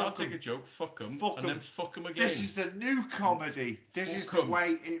 and if they fuck can't take 'em. a joke, fuck them, Fuck and 'em. then fuck them again. This is the new comedy. This is Fuck the 'em. way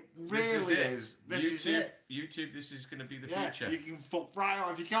it really is. This YouTube, is it. YouTube, this is going to be the Yeah, future. you can fuck right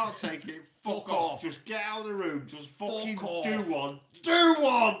off. If you can't take it, fuck Fuck off. off. Just get out of the room. Just fucking Fuck off. do one. Do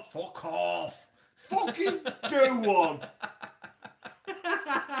one. Fuck off. Fucking do one.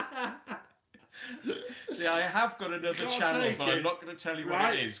 See, I have got another Can't channel, take but it. I'm not going to tell you what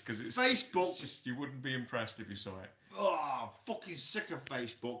Right. it is because it's Facebook. It's just you wouldn't be impressed if you saw it. Oh, fucking sick of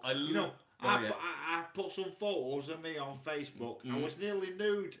Facebook. I you know, Oh, I, yeah. I put some photos of me on Facebook. I Mm. was nearly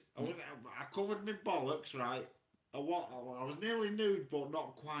nude. I covered my bollocks, right? I was nearly nude, but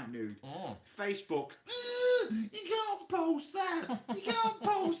not quite nude. Oh. Facebook. You can't post that. You can't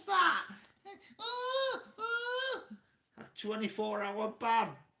post that. A 24-hour ban.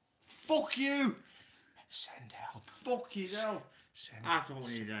 Fuck you. Send help. Fuck you, no. Send I don't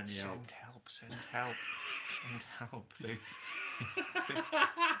need any help. Send help. Send help. Send help. They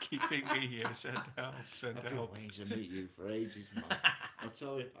keeping me here. Send help. Send I've been help. waiting to meet you for ages, man. I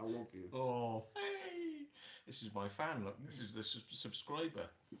tell you, I love you. Oh, hey. This is my fan. Look, this is the subscriber.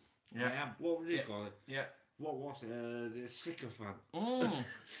 I am. What would you Yeah. call it? Yeah. What was it? The sycophant. Mm.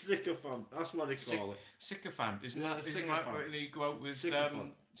 Sycophant. That's what they call it. Sycophant. Isn't Yeah, that sycophant. when you go out with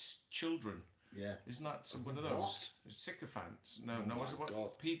Sycophant. children? Yeah. Isn't that one of those? What? Sycophants. No, Oh no. my What's it? What?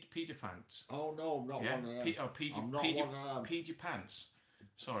 God. Pedopants. Oh no, I'm not Yeah. one of them. I'm not one of them. Peter Pants.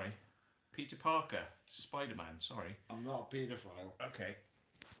 Sorry. Peter Parker. Spider-Man. Sorry. I'm not a paedophile. Okay.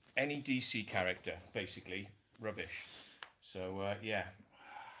 Any DC character, basically, rubbish. So yeah,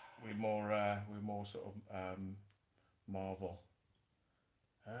 we're more sort of Marvel.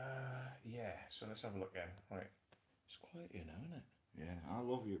 Yeah. So let's have a look then. Right. It's quiet here now, isn't it? Yeah, I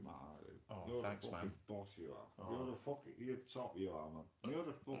love you, man. Oh, You're thanks, the fucking man. boss you are. Oh. You're the fucking, you're top you are, man. You're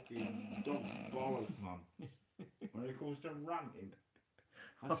the fucking dog bollocks, man. When it comes to ranting,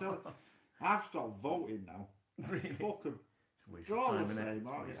 I tell you, I've stopped voting now. Really? Fuck 'em. Waste They're of all time, the innit? same,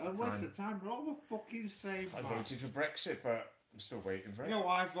 aren't Waste they? of And waste time. of time, they're all the fucking same. I man. voted for Brexit, but I'm still waiting for it. You know,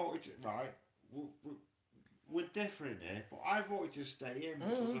 I voted, right, we're different here, but I voted to stay in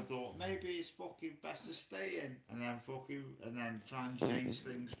because I thought maybe it's fucking best to stay in and then try and change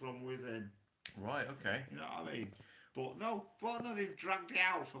things from within. Right, okay. You know what I mean? But no, they've dragged it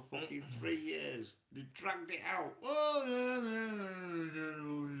out for fucking 3 years. They've dragged it out. Oh, no,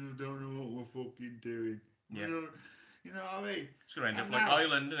 don't know what we're fucking doing. Yeah. You know what I mean? It's going to end up And like now-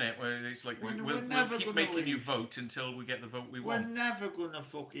 Ireland, isn't it? Where it's like, We're we'll never keep gonna making you leave. vote until we get the vote we We're want. never gonna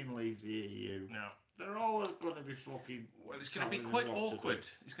fucking leave the EU. No. They're always gonna be fucking. Well, it's going to be telling us quite what to do. awkward.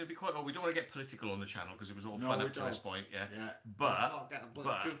 It's going to be quite. Oh, we don't want to get political on the channel because it was all No, fun we up to this don't. point, yeah. Yeah. But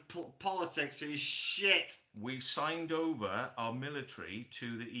because politics is shit. we've signed over our military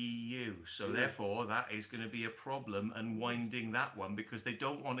to the EU, so Yeah. therefore that is going to be a problem unwinding that one because they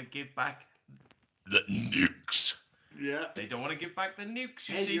don't want to give back the nukes. Yeah. They don't want to give back the nukes,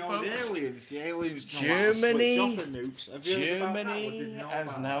 you Hey, see, you know, folks. the aliens know how to Germany, switch off the nukes. Have you heard about that? Or did Germany you know has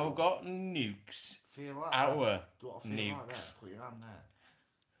about now that? got nukes. Feel like Our that? Do you want to feel like nukes. that? Put your hand there.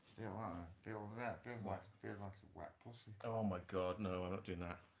 Feel like that. Feels like a wet pussy. Oh my God, no, I'm not doing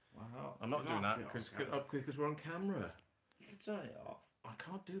that. Why not? I'm not You doing don't that feel like because we're on camera. You can turn it off. I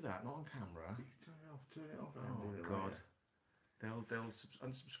can't do that, not on camera. You can turn it off. Turn it off. and Oh do it God, later. they'll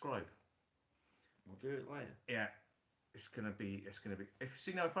unsubscribe. We'll do it later. Yeah, it's gonna be.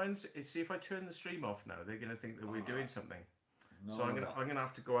 If I turn the stream off now, they're gonna think that we're doing something. No, So I'm gonna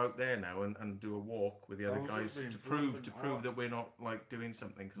have to go out there now and do a walk with the other was guys just being to prove flippant. that we're not like doing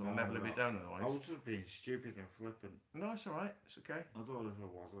something because I'll No, never live no. it down I otherwise. was just being stupid and flippant. No, it's all right. It's okay. I don't know if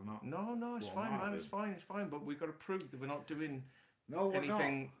it was or not. No, it's Well, fine, might man. be. It's fine. It's fine. But we've got to prove that we're not doing No, we're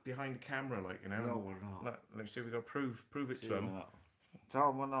anything behind the camera, like, you know. No, we're not. Let's see if we got prove it to We're them. not. Tell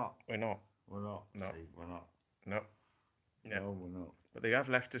them we're not. We're not. We're not. No. See, we're not. No. Yeah. No, we're not. But they have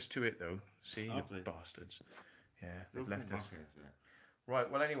left us to it, though. See, you Have they? bastards. Yeah, They'll they've left come us. back here, Right.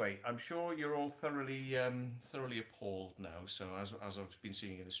 Well, anyway, I'm sure you're all thoroughly appalled now. So as I've been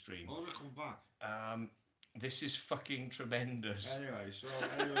seeing in the stream, Oh, they come back. this is fucking tremendous. Anyway,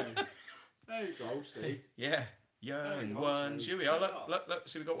 there you go, Steve. Yeah. Young ones. Here we are. Look.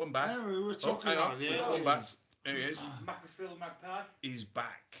 See, we got one back. Yeah, we were Oh, talking hang on. about We the got one back. aliens. There he is. Macclesfield Magpie. He's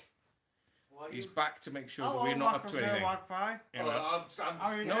back. Why He's you- back to make sure that Hello, we're not up to Macclesfield anything. Magpie. You know?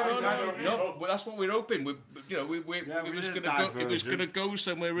 I'm No. Well, that's what we're hoping. We Yeah, it we was did gonna go. It was diversion. gonna go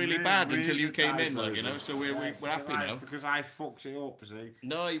somewhere really We bad did until you came in, like, diversion. you know. So we're happy now. Because I fucked it up, see.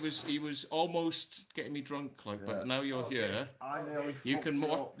 No, he was almost getting me drunk, like. But now you're here. I nearly You fucked can it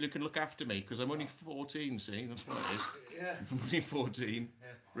up. you can look after me because I'm only 14. See, that's what it is. Yeah. I'm only 14.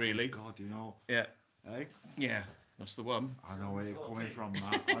 Really? God, you know. Yeah. Hey, Yeah. That's the one. I know where you're coming from,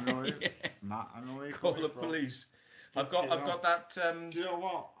 Matt. I know it. Matt, I know where you're Call coming the from. police. I've got that. Do you know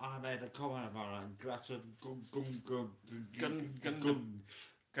what? I made a comment about that. Greta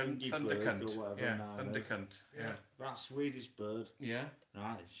Thunder cunt. or whatever Yeah, her name thunder is. cunt. Yeah. That Swedish bird, Yeah.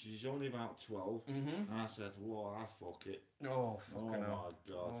 right? She's only about 12. Mhm. And I said, "Whoa, I fuck it." Oh, Oh fucking hell.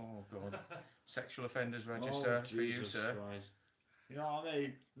 my god. Oh, God. Sexual offenders Oh, register for you, Jesus sir. Christ. You know what I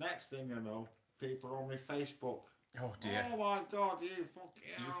mean? Next thing I know, people are on my Facebook. Oh, dear. Oh my god, you fucking.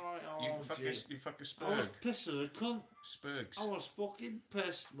 You fucking I was spurg. pissing a cunt. Spurgs. I was fucking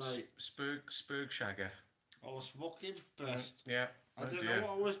pissed, mate. Spurg shagger. I was fucking pissed. Yeah. I Oh, didn't dear. know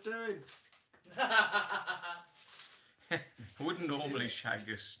what I was doing. I wouldn't normally shag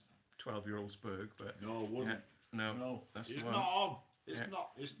a 12-year-old spurg, but No, I yeah, wouldn't. no, No, that's it's the one. not on. It's Yeah.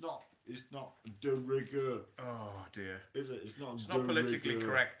 not. It's not. It's not de rigueur, Oh dear. is it? It's not. It's de not politically rigueur.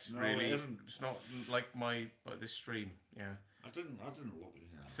 correct, No, really. It isn't. It's not like this stream. Yeah. I didn't look at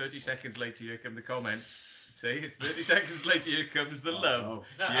it. 30 seconds later, here come the comments. See, it's 30 seconds later, here comes the love.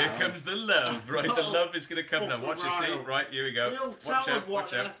 no. Here comes the love. Right, the love is going to come now. Fucking Watch it, see. right. Right, here we go. We'll Watch tell them out, what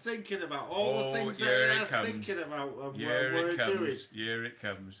watch they're out. thinking about. All Oh, the things that here it they're comes. thinking about. And Here what we're it doing. comes. Here it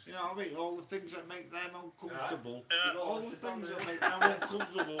comes. You know what I mean? All the things that make them uncomfortable. Yeah. All the things that make them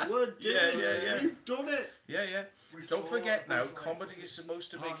uncomfortable. We're doing it. Yeah. We've done it. Yeah, yeah. Don't forget now, comedy is supposed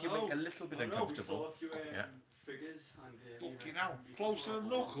to make you a little bit uncomfortable. Yeah. Figures and Fucking hell. Close to the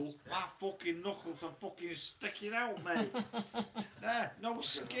knuckle. My fucking knuckles are fucking sticking out, mate. There. No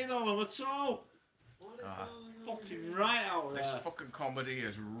skin on them at all. Ah, Fucking right out this there. fucking comedy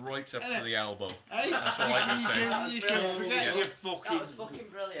is right up to the elbow. Hey, That's all I can say. you can forget Yeah. your That fucking. was fucking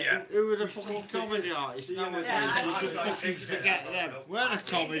brilliant. Yeah. Who were the fucking comedy artists nowadays? Yeah, You I can see. fucking forget them. We're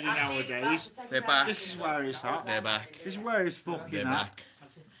the comedy nowadays. They're back. This is where it's at. They're back. This is where it's fucking They're at. back.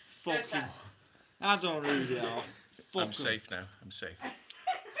 Fucking. I don't know who they are. Fuck I'm 'em. safe now. I'm safe.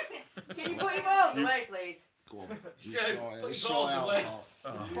 Can you put your balls away, please? Go on. You Yeah, sort it. put You your sort it balls out, away. pal.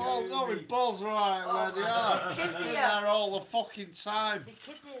 Balls, no, my balls are alright where they are. Kids They're here. there all the fucking time. There's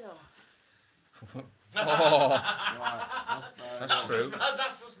kids here though. Oh, Right. that's true.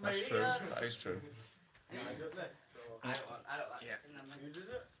 That's just me. That's true. That is true. I don't like Yeah.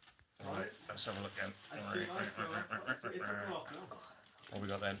 it. Right, let's have a look then. What we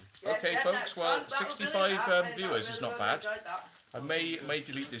got then? Yeah, Okay, yeah, folks. that's Well, fun. That was 65 brilliant. That viewers was is really not good. bad. Enjoyed that. I may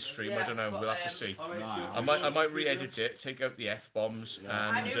delete this stream. I don't know. We'll have to see. Right. I might re-edit it, take out the f-bombs, I knew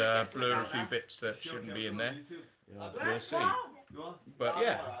and we could blur a sit few down bits that shouldn't be in there. Yeah. We'll see. But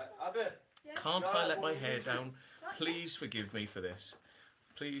yeah, can't I let my hair down? Please forgive me for this.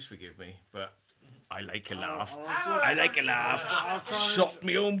 Please forgive me, but I like a laugh. I like a laugh. Shot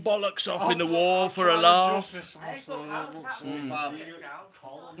me own bollocks off in the wall for a laugh.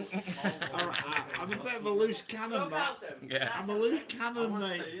 I'm a bit of a loose cannon, mate. Yeah, I'm a loose cannon,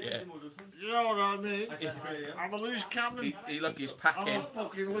 mate. yeah. You know what I mean? I'm a loose cannon. Look, he's I'm a packing.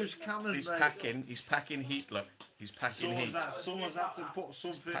 fucking loose cannon, He's mate. packing. He's packing heat. Look, he's packing heat. Someone's had to put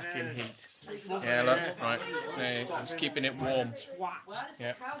something Packing in. heat. Yeah, look. Right. There, he's keeping it warm.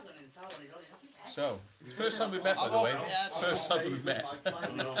 Yeah. So, first time we met, by the way. First time we met.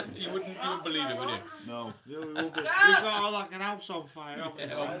 You wouldn't believe it, would you? No. Yeah, we will be. We've got like an house on fire, haven't we?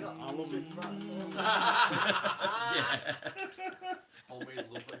 Yeah. I love it.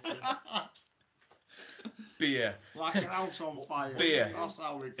 Beer. Like an house on fire. Beer. That's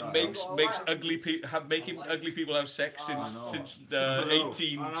how we got Makes ugly people making ugly people have sex since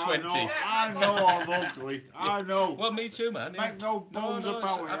 1820. I know I'm ugly. I know. Well, me too, man. Yeah. Make no bones no,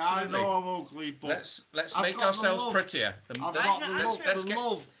 about it. I absolutely. know I'm ugly, but Let's I've make got the ourselves love. prettier. I've got the love. Let's The get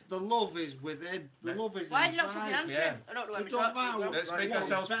love. the love is within. The love is Why did you not inside. fucking answer Yeah. him? I don't know when It we don't talked to matter you. what- Let's make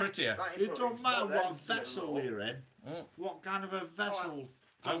ourselves prettier. It don't matter what vessel you're in. What kind of a vessel.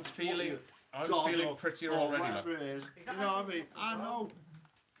 I'm feeling God or- prettier or already. whatever Look. it is. You know what I mean? I know.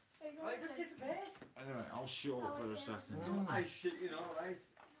 Oh, it just disappeared. Anyway, I'll shut up for a second. I shit, you know, right?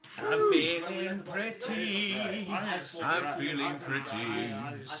 I'm feeling pretty. I'm feeling pretty.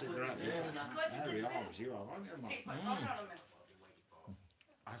 I need a cigarette. Hairy arms, you have, haven't you, man?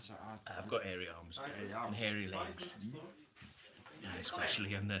 I've got hairy arms and hairy legs,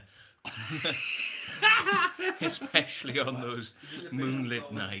 especially on the, especially on those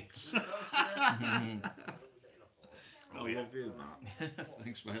moonlit nights. Oh, yeah, I feel that.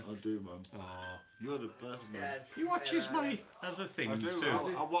 Thanks, man. I do, man. Oh. You're the best, man. He watches my other I things do.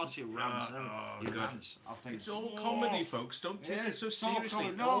 too. I watch it rants. Oh, He good. rants. I think It's all comedy, folks. Don't take it so it's all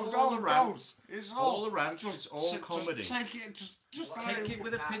seriously. comedy. all the rants, It's all the rants, it's all comedy. Just take it. Just let Take it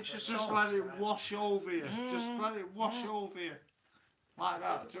with a pinch of Just salt. let it wash over you. Just let it wash over you. Like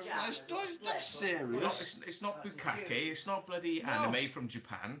that. It's not serious. It's not bukkake. It's not bloody anime from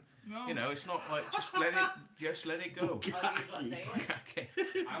Japan. No. You know, it's not like just let it go. Bukkake.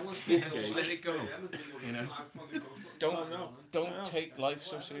 Just let it go. You know, don't take life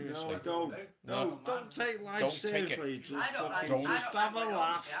so seriously. No, don't take life Don't take it. seriously. Just Don't. have a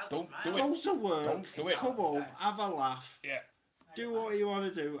laugh. Don't do Go it. to work. Don't do it. Come home. Have a laugh. Yeah. Do what you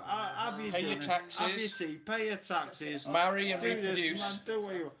want to do. Have your Pay your dinner, taxes. Have your tea. Pay your taxes. Marry and do this, reproduce. man, do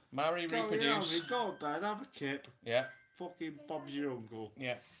what you want. Marry, Go, reproduce. go to bed. Have a kip. Yeah. Fucking Bob's your uncle.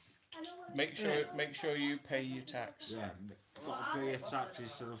 Yeah. Make sure you pay your tax. Yeah. Got to pay your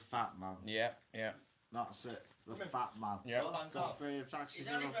taxes to the fat man. Yeah. Yeah. That's it. The fat man. Yeah. Got to pay your taxes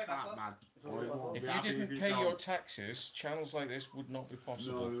to the fat man. Or he won't If be you happy didn't if pay don't. your taxes, channels like this would not be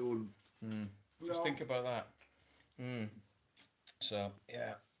possible. No, he wouldn't. Just think about that. So,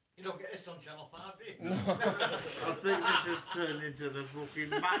 yeah. You don't get this on Channel 5, do you? I think this has turned into the fucking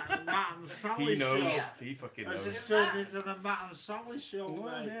Matt and Sally He knows. show. He fucking This knows. has turned into the Matt and Sally show,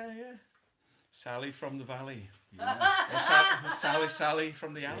 Well, mate. yeah. Sally from the valley. Yeah. Or Sally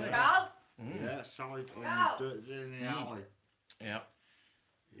from the alley. Carl? Yeah, Sally in the alley. Yeah.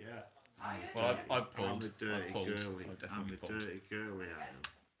 Yeah. Well, I I'm pulled. a dirty I pulled. girly. I I'm definitely a pulled. dirty girly,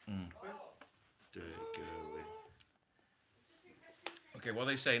 I am. Dirty girly. Okay, what are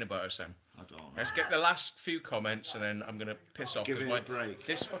they saying about us then? I don't know. Let's get the last few comments and then I'm going to piss off. Give it my, a break.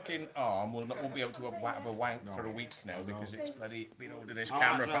 This fucking arm won't be able to have a wank for a week now because it's bloody been holding this Oh,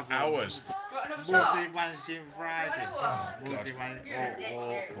 camera no, for no. hours. Monday, Wednesday and Friday. Monday, Wednesday,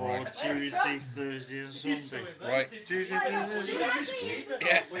 or Tuesday, Thursday and Sunday. Right. Tuesday, Thursday and Sunday.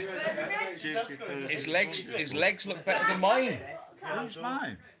 Yeah. Tuesday, Thursday. His legs look better than mine. Who's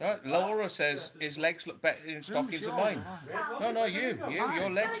mine? No, Laura says his legs look better in stockings than mine. No, you. Your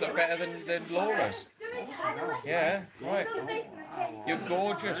legs look better than Laura's. Yeah, right. You're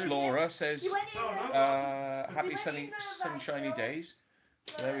gorgeous, Laura says. Happy sunshiny days.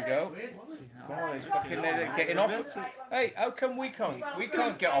 There we go. God, he's fucking getting off. Hey, how come we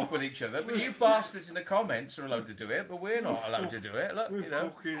can't get off with each other? But you bastards in the comments are allowed to do it, but we're not allowed to do it. Look, you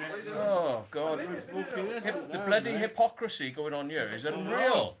know. Oh God, the bloody hypocrisy going on here is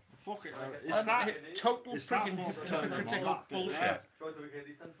unreal. Fuck it. It's that. Total It's that freaking fuck turning them on, hypocritical that bit bullshit. there.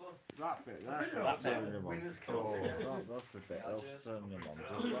 That bit, that's turning them on. Oh, that's the bit, that's turning them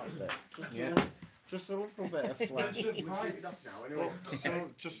on. Just that bit. Yeah. Just a little bit of flesh. Just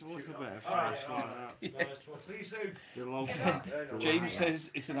a little bit of flesh like that. Please do. You love that. James says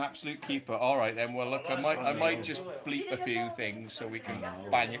it's an absolute keeper. All right then. Well, look, I might just bleep a few things so we can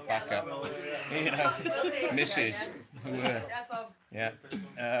bang it back up. You know, Mrs. Yeah.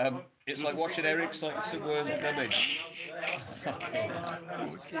 It's like watching Eric Sykes' Words of Garbage.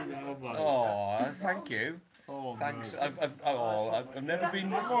 Oh, thank you. Oh, thanks. I've never been.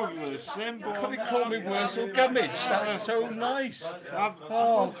 Can they call me Wurzel Gummidge? That's so nice.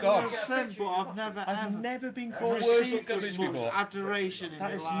 Oh God. I've never been called Wurzel Gummidge before. Adoration in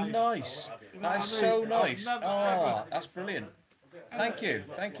That is life. nice. That is so nice. Oh, that's brilliant. Thank you.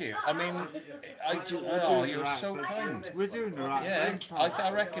 I mean, you're so kind. We're doing the right Yeah, thing.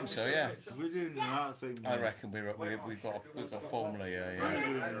 I reckon so. Yeah. We're doing the right thing. I reckon we've got a formula. We're Yeah.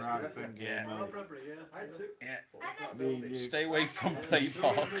 doing the right thing. Yeah. Mate. Yeah. Stay away from play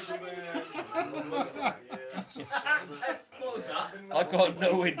parks. I've got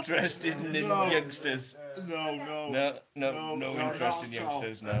no interest in youngsters. No interest in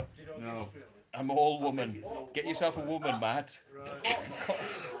youngsters. No. I'm all woman. Get yourself a woman, Matt.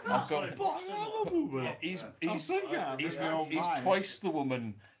 I've got. He's twice the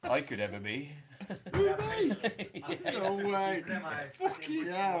woman I could ever be. No way. Fucking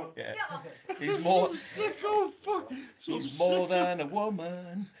hell. Yeah. He's more. He's more than a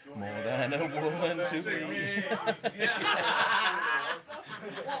woman. More than a woman to me.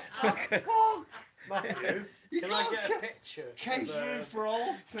 Matthew, can I get a picture? Catering for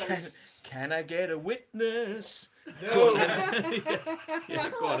all tastes. Can I get a witness? No. Yeah,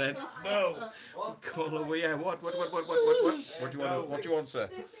 go on then. No. Call away. Yeah, what? What do you want? What do you want, sir?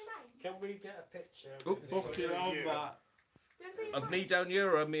 Can we get a picture? Oh, Fucking hell, Matt. of me down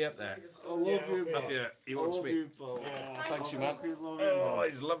here or me up there? I love you, Up man. here. He I wants love me. you, Paul. Thanks, you I man. fucking love you, Oh, man.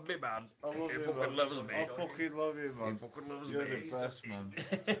 he's loved me, man. I love He you, fucking man. loves me. I fucking love you, He man. fucking loves You're me. the best, man.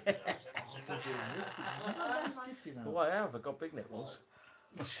 Oh, I have. I got big nipples.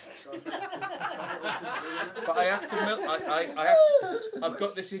 But I have to milk. I've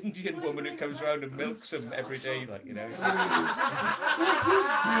got this Indian woman who comes around and milks them every day, like you know.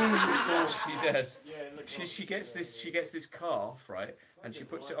 She does. She gets this calf, right, and she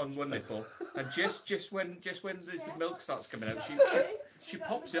puts it on one nipple, and just when this milk starts coming out, she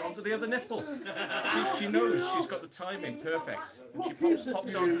pops it onto the other nipple. She knows she's got the timing perfect, and she pops it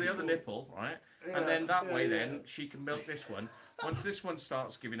onto the other nipple, right, and then that way then she can milk this one. Once this one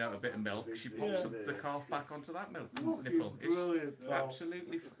starts giving out a bit of milk, she pops the calf back onto that nipple. It's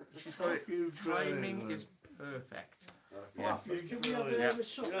absolutely. She's got it. Timing is perfect. Yeah. Matthew, can we have Yeah. a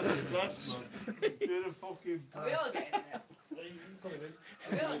shot? You're the fucking Are we all getting it? Are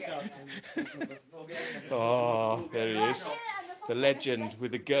we all getting it? Oh, there he is. The legend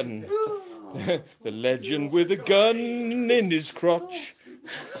with a gun. The legend with a gun in his crotch.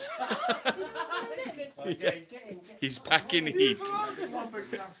 Yeah. He's packing heat. This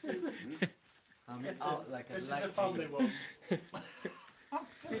is a family one.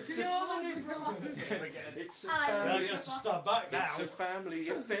 It's a You have to start back now. It's a family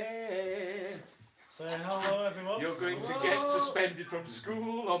affair. Say hello, everyone. You're going to get suspended from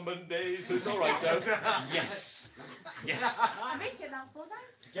school on Monday, so it's all right, though. Yes. Yes. I'm making that for them.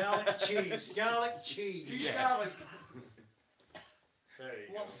 Garlic cheese. Garlic cheese. Yeah.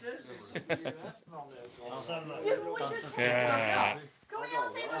 What's this? I'll send that. Yeah. Go we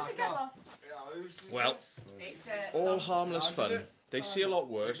all do one together? Well, It's all harmless fun. They see a lot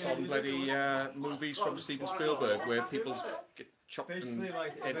worse on bloody movies from Steven Spielberg where people get chopped and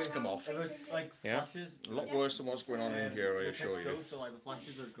heads come off. Yeah, a lot worse than what's going on in here, I assure you.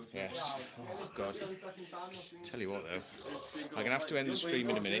 Yes. Oh God. Tell you what though, I'm gonna have to end the stream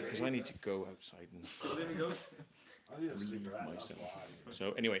in a minute because I need to go outside and relieve myself.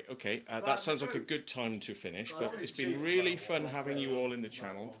 So anyway, okay, that sounds like a good time to finish. But it's been really fun having you all in the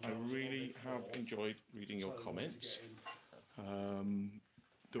channel. I really have enjoyed reading your comments.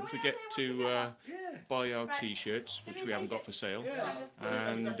 Don't forget to buy our t-shirts, which we haven't got for sale,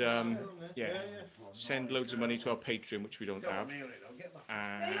 and yeah, send loads of money to our Patreon, which we don't have,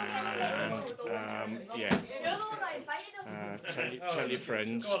 and yeah, tell your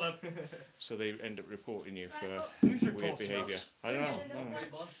friends so they end up reporting you for weird behaviour. I don't know.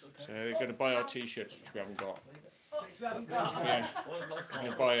 So they're going to buy our t-shirts, which we haven't got. Yeah,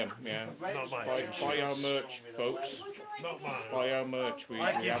 buy them. Yeah, buy our merch, folks. Not mine. Buy our merch. We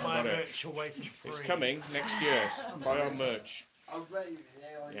I give haven't my got it. merch away for free. It's coming next year. Buy our merch.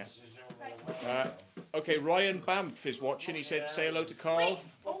 Yeah. Okay, Ryan Bamf is watching. He said, "Say hello to Carl."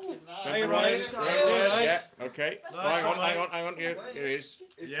 Hey, Ryan. Yeah. Okay. Hang on. Here he is.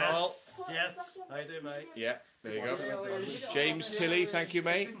 Yes. Yes. How you doing, mate? Yeah. There you go. James Tilley, thank you,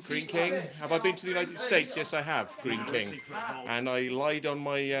 mate. Green King. Have I been to the United States? Yes, I have, Green King. And I lied on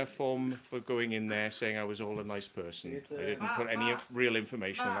my form for going in there saying I was all a nice person. I didn't put any real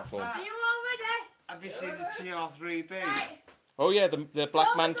information on that form. Are you all ready? Have you seen the TR3B? Oh yeah, the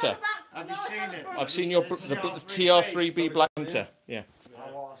Black Manta. Have you seen it? I've seen the TR3B Black Manta. Yeah.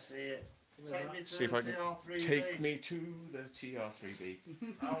 I want to see it. Take me to See if the I can TR3B. take me to the TR3B.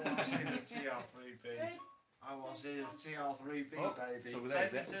 I want to see the TR3B. I want to see the TR3B, baby. over there,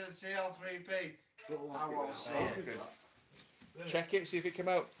 Take me is to the TR3B. I want to see it. Check it, see if it came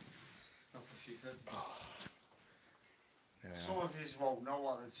out. Some of you won't know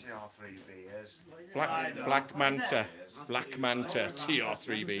what the TR3B is. Black Manta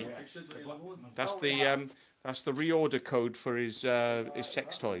TR3B. That's the reorder code for his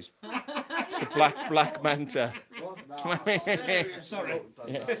sex toys. It's the Black Manta. Seriously.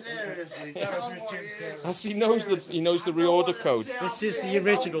 As he knows the reorder code. This is the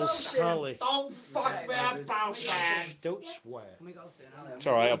original Sally. Don't fuck me Don't swear. It's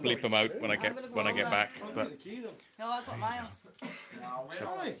all right. I'll bleep them out when I get back. But No, I got mine.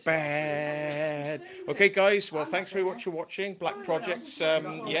 bad. Okay, guys. Well, thanks very much for watching. Black Projects.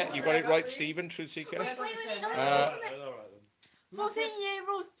 Yeah, you got it right, Stephen. Truth Seeker.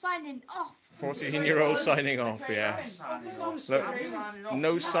 14-year-old signing off. 14-year-old signing off. Yeah. Look,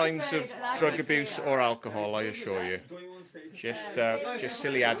 no signs of drug abuse or alcohol, I assure you. Just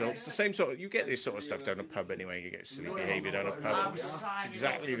silly adults. The same sort of, you get this sort of stuff down a pub anyway. You get silly behaviour down a pub. It's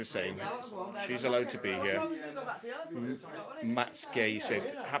exactly the same. She's allowed to be here. Matt's gay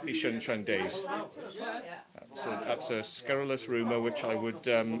said, "Happy Sunshine Days." That's a scurrilous rumour which I would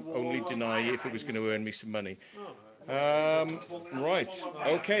only deny if it was going to earn me some money. Right.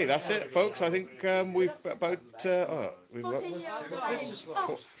 Okay, that's it, folks. I think we've about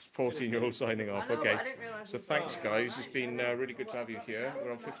 14-year-old signing off. Okay. So thanks, guys. It's been really good to have you here.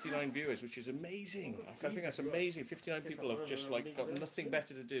 We're on 59 viewers, which is amazing. I think that's amazing. 59 people have just like got nothing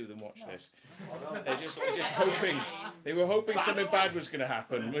better to do than watch this. They're just hoping. They were hoping something bad was going to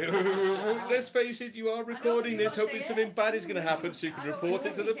happen. Let's face it, you are recording this, hoping something bad is going to happen, so you can report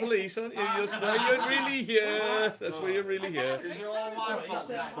it to the police, aren't you? That's why you're really here. That's why you're really here. Is it all my fault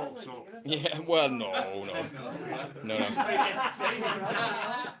this fucks up? Yeah. Well, no.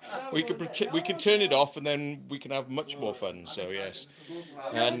 We can turn it off and then we can have much more fun. So yes,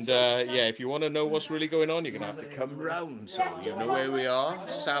 and yeah, if you want to know what's really going on, you're gonna have to come round. So you know where we are,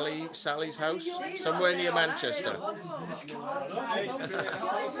 Sally's house, somewhere near Manchester.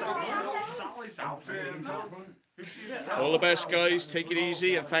 All the best, guys. Take it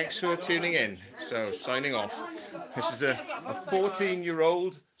easy and thanks for tuning in. So signing off. This is a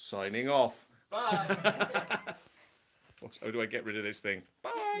 14-year-old signing off. How do I get rid of this thing?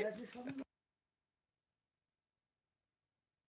 Bye.